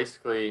 So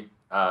basically,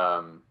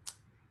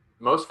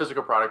 most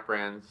physical product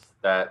brands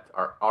that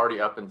are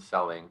already up and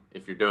selling,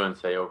 if you're doing,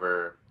 say,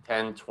 over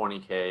 10,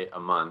 20K a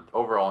month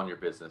overall in your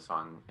business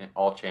in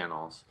all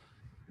channels,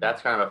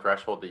 that's kind of a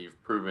threshold that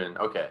you've proven,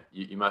 okay,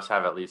 you must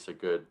have at least a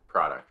good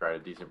product, right? A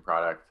decent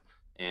product.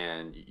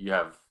 And you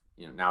have,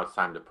 now it's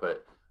time to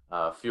put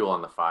fuel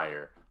on the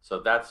fire. So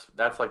that's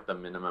like the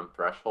minimum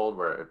threshold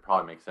where it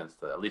probably makes sense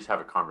to at least have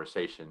a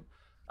conversation.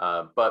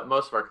 But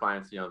most of our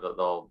clients,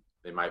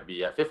 they might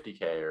be at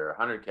 50K or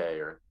 100K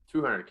or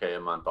 200K a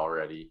month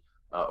already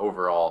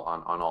overall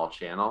on all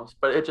channels,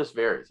 but it just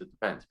varies. It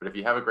depends. But if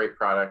you have a great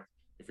product,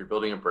 if you're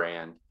building a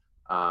brand,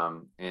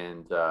 those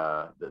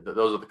are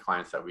the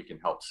clients that we can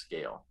help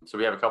scale. So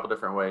we have a couple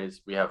different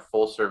ways. We have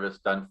full service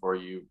done for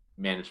you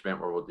management,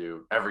 where we'll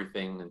do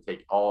everything and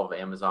take all of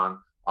Amazon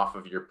off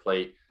of your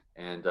plate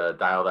and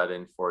dial that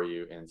in for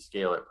you and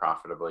scale it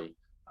profitably.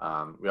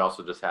 We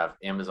also just have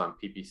Amazon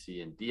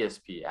PPC and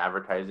DSP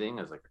advertising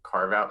as like a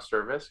carve out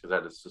service, because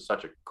that is just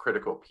such a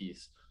critical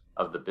piece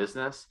of the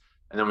business.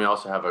 And then we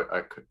also have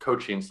a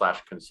coaching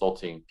 /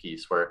 consulting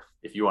piece where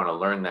if you want to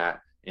learn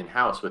that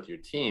in-house with your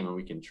team, and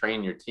we can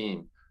train your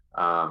team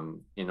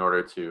in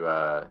order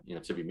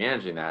to be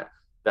managing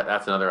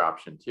that's another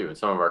option too. And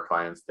some of our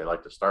clients, they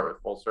like to start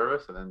with full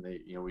service, and then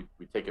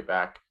we take it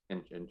back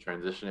and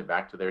transition it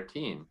back to their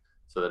team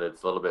so that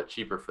it's a little bit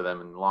cheaper for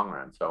them in the long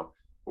run. So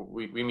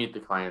we meet the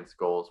client's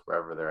goals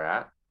wherever they're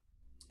at.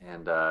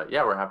 And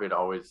we're happy to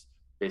always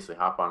basically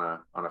hop on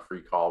a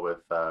free call with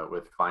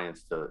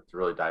clients to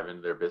really dive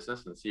into their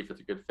business and see if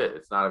it's a good fit.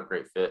 It's not a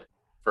great fit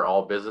for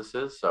all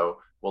businesses, so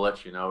we'll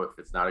let you know if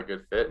it's not a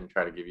good fit and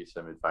try to give you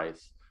some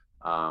advice,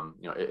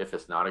 if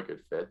it's not a good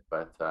fit.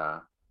 But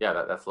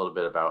that's a little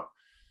bit about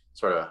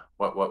sort of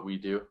what we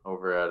do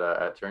over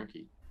at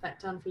Turnkey. That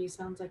done for you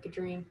sounds like a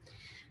dream.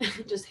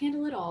 Just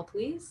handle it all,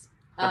 please.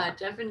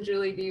 Jeff and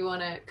Julie, do you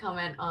want to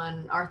comment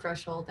on our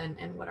threshold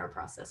and what our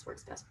process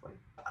works best for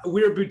you?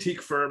 We're a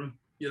boutique firm.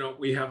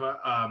 We have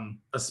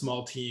a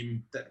small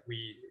team that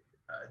we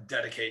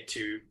dedicate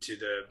to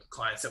the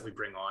clients that we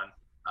bring on.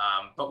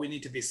 But we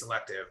need to be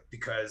selective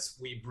because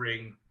we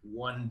bring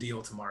one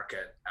deal to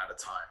market at a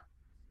time.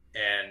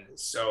 And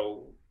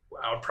so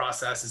our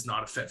process is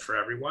not a fit for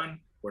everyone.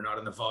 We're not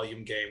in the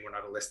volume game. We're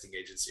not a listing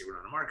agency. We're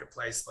not a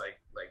marketplace like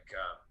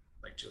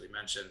Julie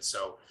mentioned.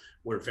 So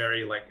we're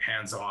very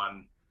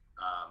hands-on,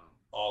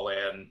 all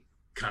in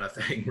kind of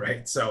thing,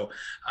 right? So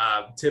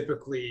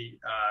typically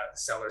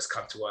sellers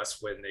come to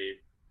us when they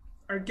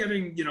are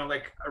getting,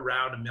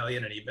 around $1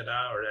 million in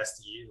EBITDA or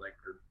SDE,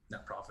 or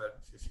net profit,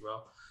 if you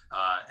will,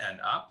 and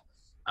up.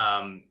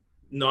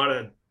 Not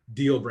a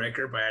deal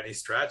breaker by any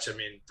stretch. I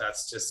mean,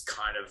 that's just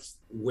kind of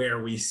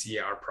where we see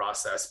our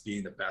process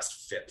being the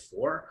best fit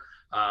for.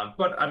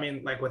 But I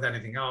mean, like with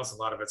anything else, a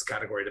lot of it's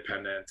category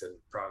dependent and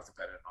product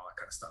dependent and all that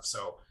kind of stuff.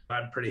 So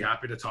I'm pretty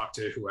happy to talk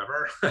to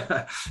whoever.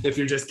 If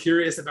you're just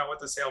curious about what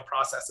the sale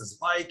process is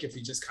like, if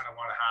you just kind of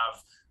want to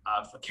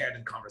have a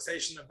candid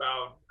conversation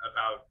about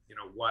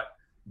what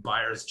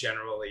buyers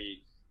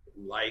generally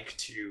like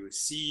to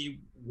see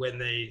when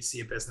they see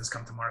a business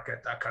come to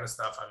market, that kind of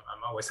stuff,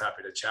 I'm always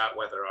happy to chat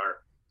whether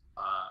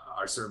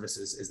our service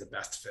is the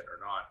best fit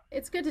or not.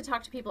 It's good to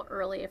talk to people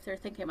early if they're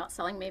thinking about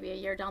selling maybe a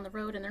year down the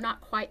road and they're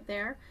not quite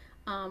there.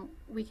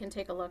 We can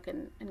take a look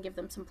and give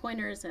them some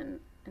pointers and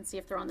see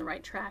if they're on the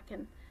right track.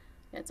 And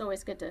it's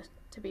always good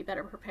to be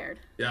better prepared.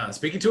 Yeah,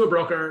 speaking to a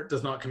broker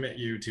does not commit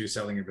you to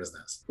selling your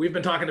business. We've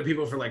been talking to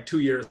people for 2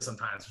 years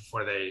sometimes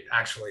before they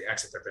actually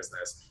exit their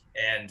business.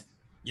 And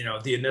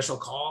the initial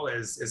call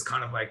is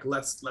kind of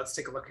let's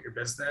take a look at your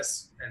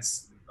business and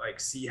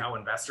see how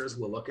investors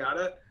will look at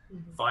it.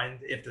 Mm-hmm. Find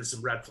if there's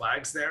some red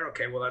flags there.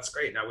 Okay, well, that's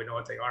great. Now we know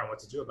what they are and what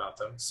to do about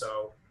them.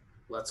 So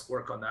let's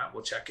work on that.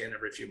 We'll check in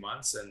every few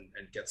months and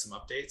get some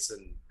updates.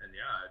 And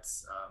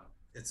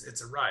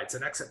it's a ride. It's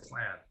an exit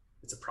plan.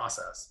 It's a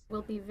process.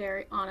 We'll be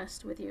very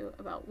honest with you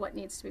about what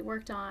needs to be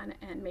worked on,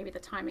 and maybe the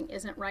timing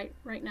isn't right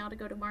now to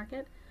go to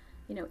market.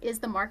 Is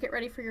the market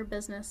ready for your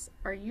business?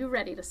 Are you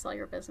ready to sell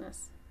your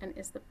business? And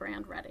is the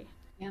brand ready?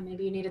 Yeah,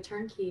 maybe you need a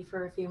turnkey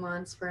for a few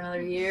months, for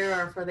another year,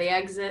 or for the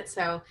exit.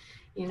 So,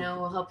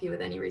 we'll help you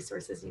with any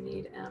resources you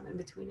need in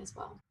between as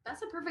well.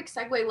 That's a perfect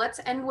segue. Let's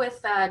end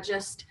with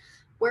just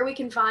where we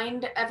can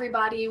find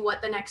everybody,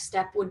 what the next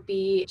step would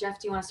be. Jeff,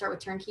 do you want to start with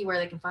Turnkey, where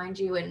they can find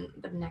you, and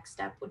the next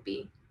step would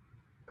be?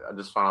 I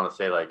just want to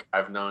say,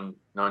 I've known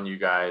you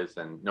guys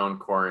and known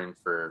Corin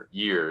for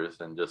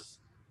years, and just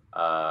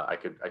I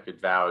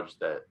could vouch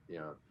that,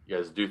 you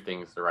guys do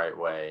things the right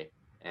way,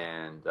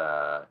 and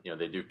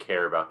they do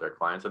care about their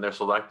clients, and they're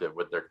selective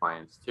with their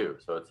clients too.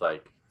 So it's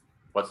like,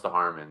 what's the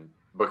harm in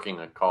booking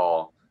a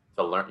call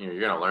to learn? You're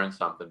going to learn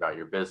something about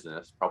your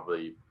business,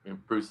 probably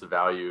improves the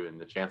value and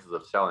the chances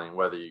of selling,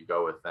 whether you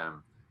go with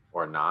them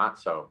or not.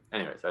 So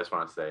anyways, I just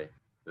want to say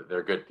that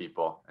they're good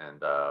people,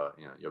 and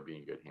you'll be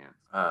in good hands.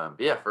 But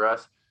yeah, for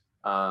us,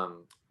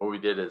 what we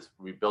did is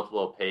we built a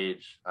little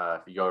page.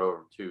 If you go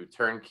over to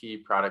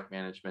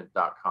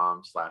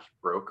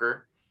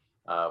turnkeyproductmanagement.com/broker,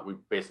 we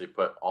basically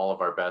put all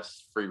of our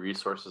best free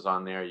resources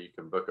on there. You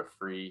can book a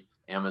free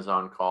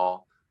Amazon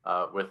call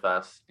with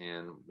us,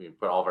 and we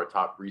put all of our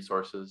top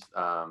resources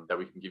that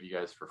we can give you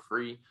guys for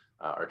free.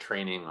 Our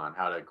training on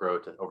how to grow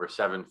to over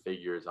 7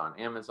 figures on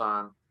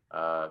Amazon,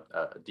 a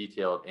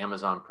detailed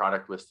Amazon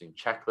product listing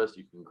checklist.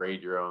 You can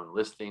grade your own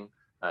listing,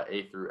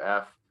 A through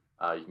F.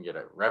 You can get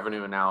a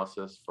revenue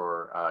analysis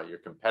for your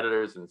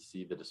competitors and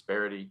see the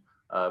disparity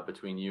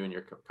between you and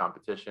your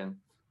competition.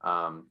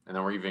 And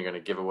then we're even going to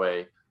give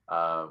away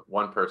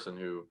one person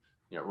who,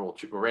 we'll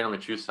randomly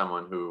choose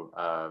someone who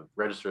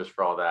registers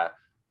for all that.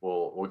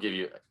 We'll give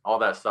you all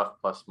that stuff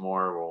plus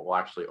more. We'll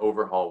actually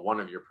overhaul one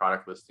of your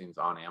product listings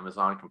on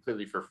Amazon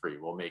completely for free.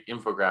 We'll make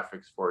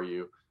infographics for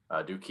you,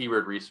 do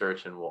keyword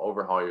research, and we'll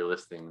overhaul your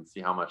listing and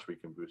see how much we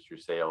can boost your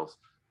sales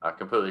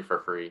completely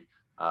for free.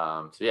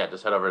 So yeah,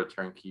 just head over to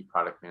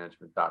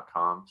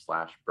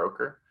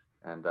turnkeyproductmanagement.com/broker.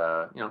 And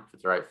if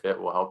it's the right fit,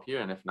 we'll help you.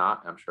 And if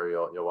not, I'm sure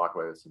you'll walk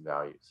away with some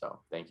value. So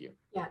thank you.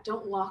 Yeah,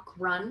 don't walk,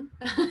 run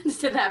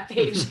to that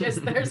page, because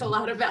there's a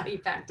lot of value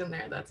packed in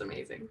there. That's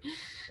amazing.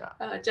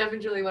 Yeah. Jeff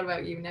and Julie, what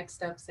about you? Next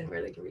steps and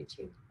where they can reach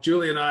you?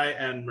 Julie and I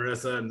and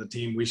Marissa and the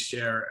team, we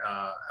share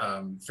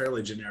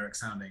fairly generic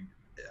sounding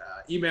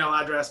email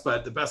address,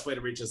 but the best way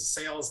to reach us is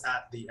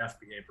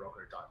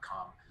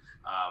sales@thefbabroker.com.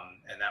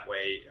 And that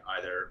way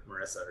either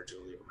Marissa or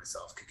Julie or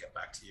myself could get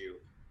back to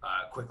you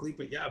quickly.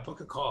 But yeah,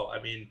 book a call. I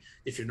mean,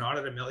 if you're not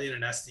at $1 million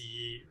in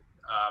SDE,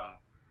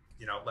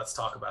 let's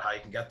talk about how you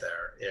can get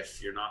there.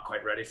 If you're not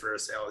quite ready for a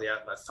sale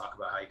yet, let's talk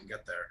about how you can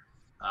get there.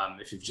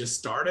 If you've just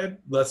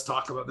started, let's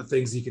talk about the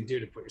things you can do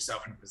to put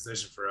yourself in a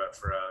position for a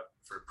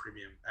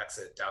premium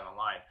exit down the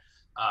line.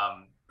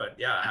 But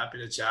yeah, happy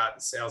to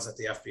chat.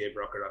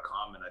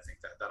 sales@thefbabroker.com, and I think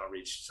that'll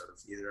reach sort of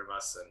either of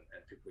us, and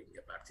people, we can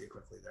get back to you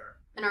quickly there.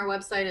 And our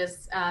website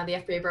is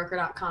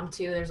thefbabroker.com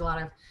too. There's a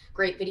lot of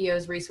great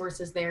videos,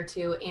 resources there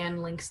too,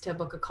 and links to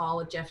book a call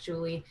with Jeff,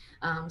 Julie.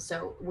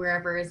 So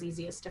wherever is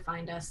easiest to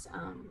find us,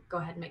 go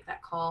ahead and make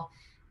that call.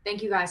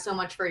 Thank you guys so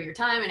much for your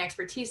time and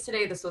expertise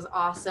today. This was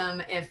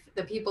awesome. If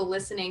the people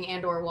listening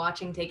and or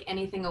watching take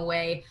anything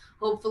away,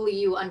 hopefully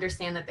you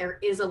understand that there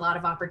is a lot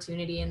of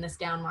opportunity in this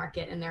down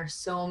market, and there are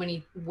so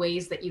many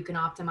ways that you can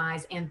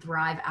optimize and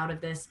thrive out of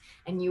this,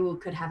 and you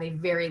could have a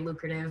very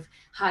lucrative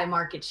high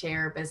market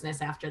share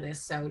business after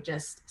this. So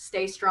just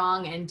stay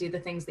strong and do the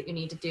things that you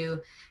need to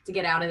do to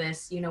get out of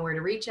this. You know where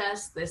to reach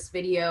us. This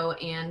video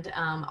and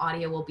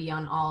audio will be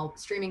on all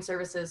streaming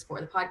services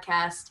for the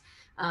podcast.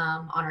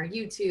 On our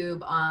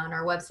YouTube, on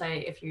our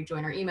website. If you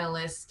join our email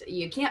list,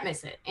 you can't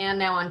miss it. And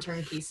now on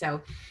Turnkey. So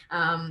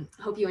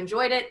hope you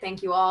enjoyed it.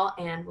 Thank you all,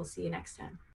 and we'll see you next time.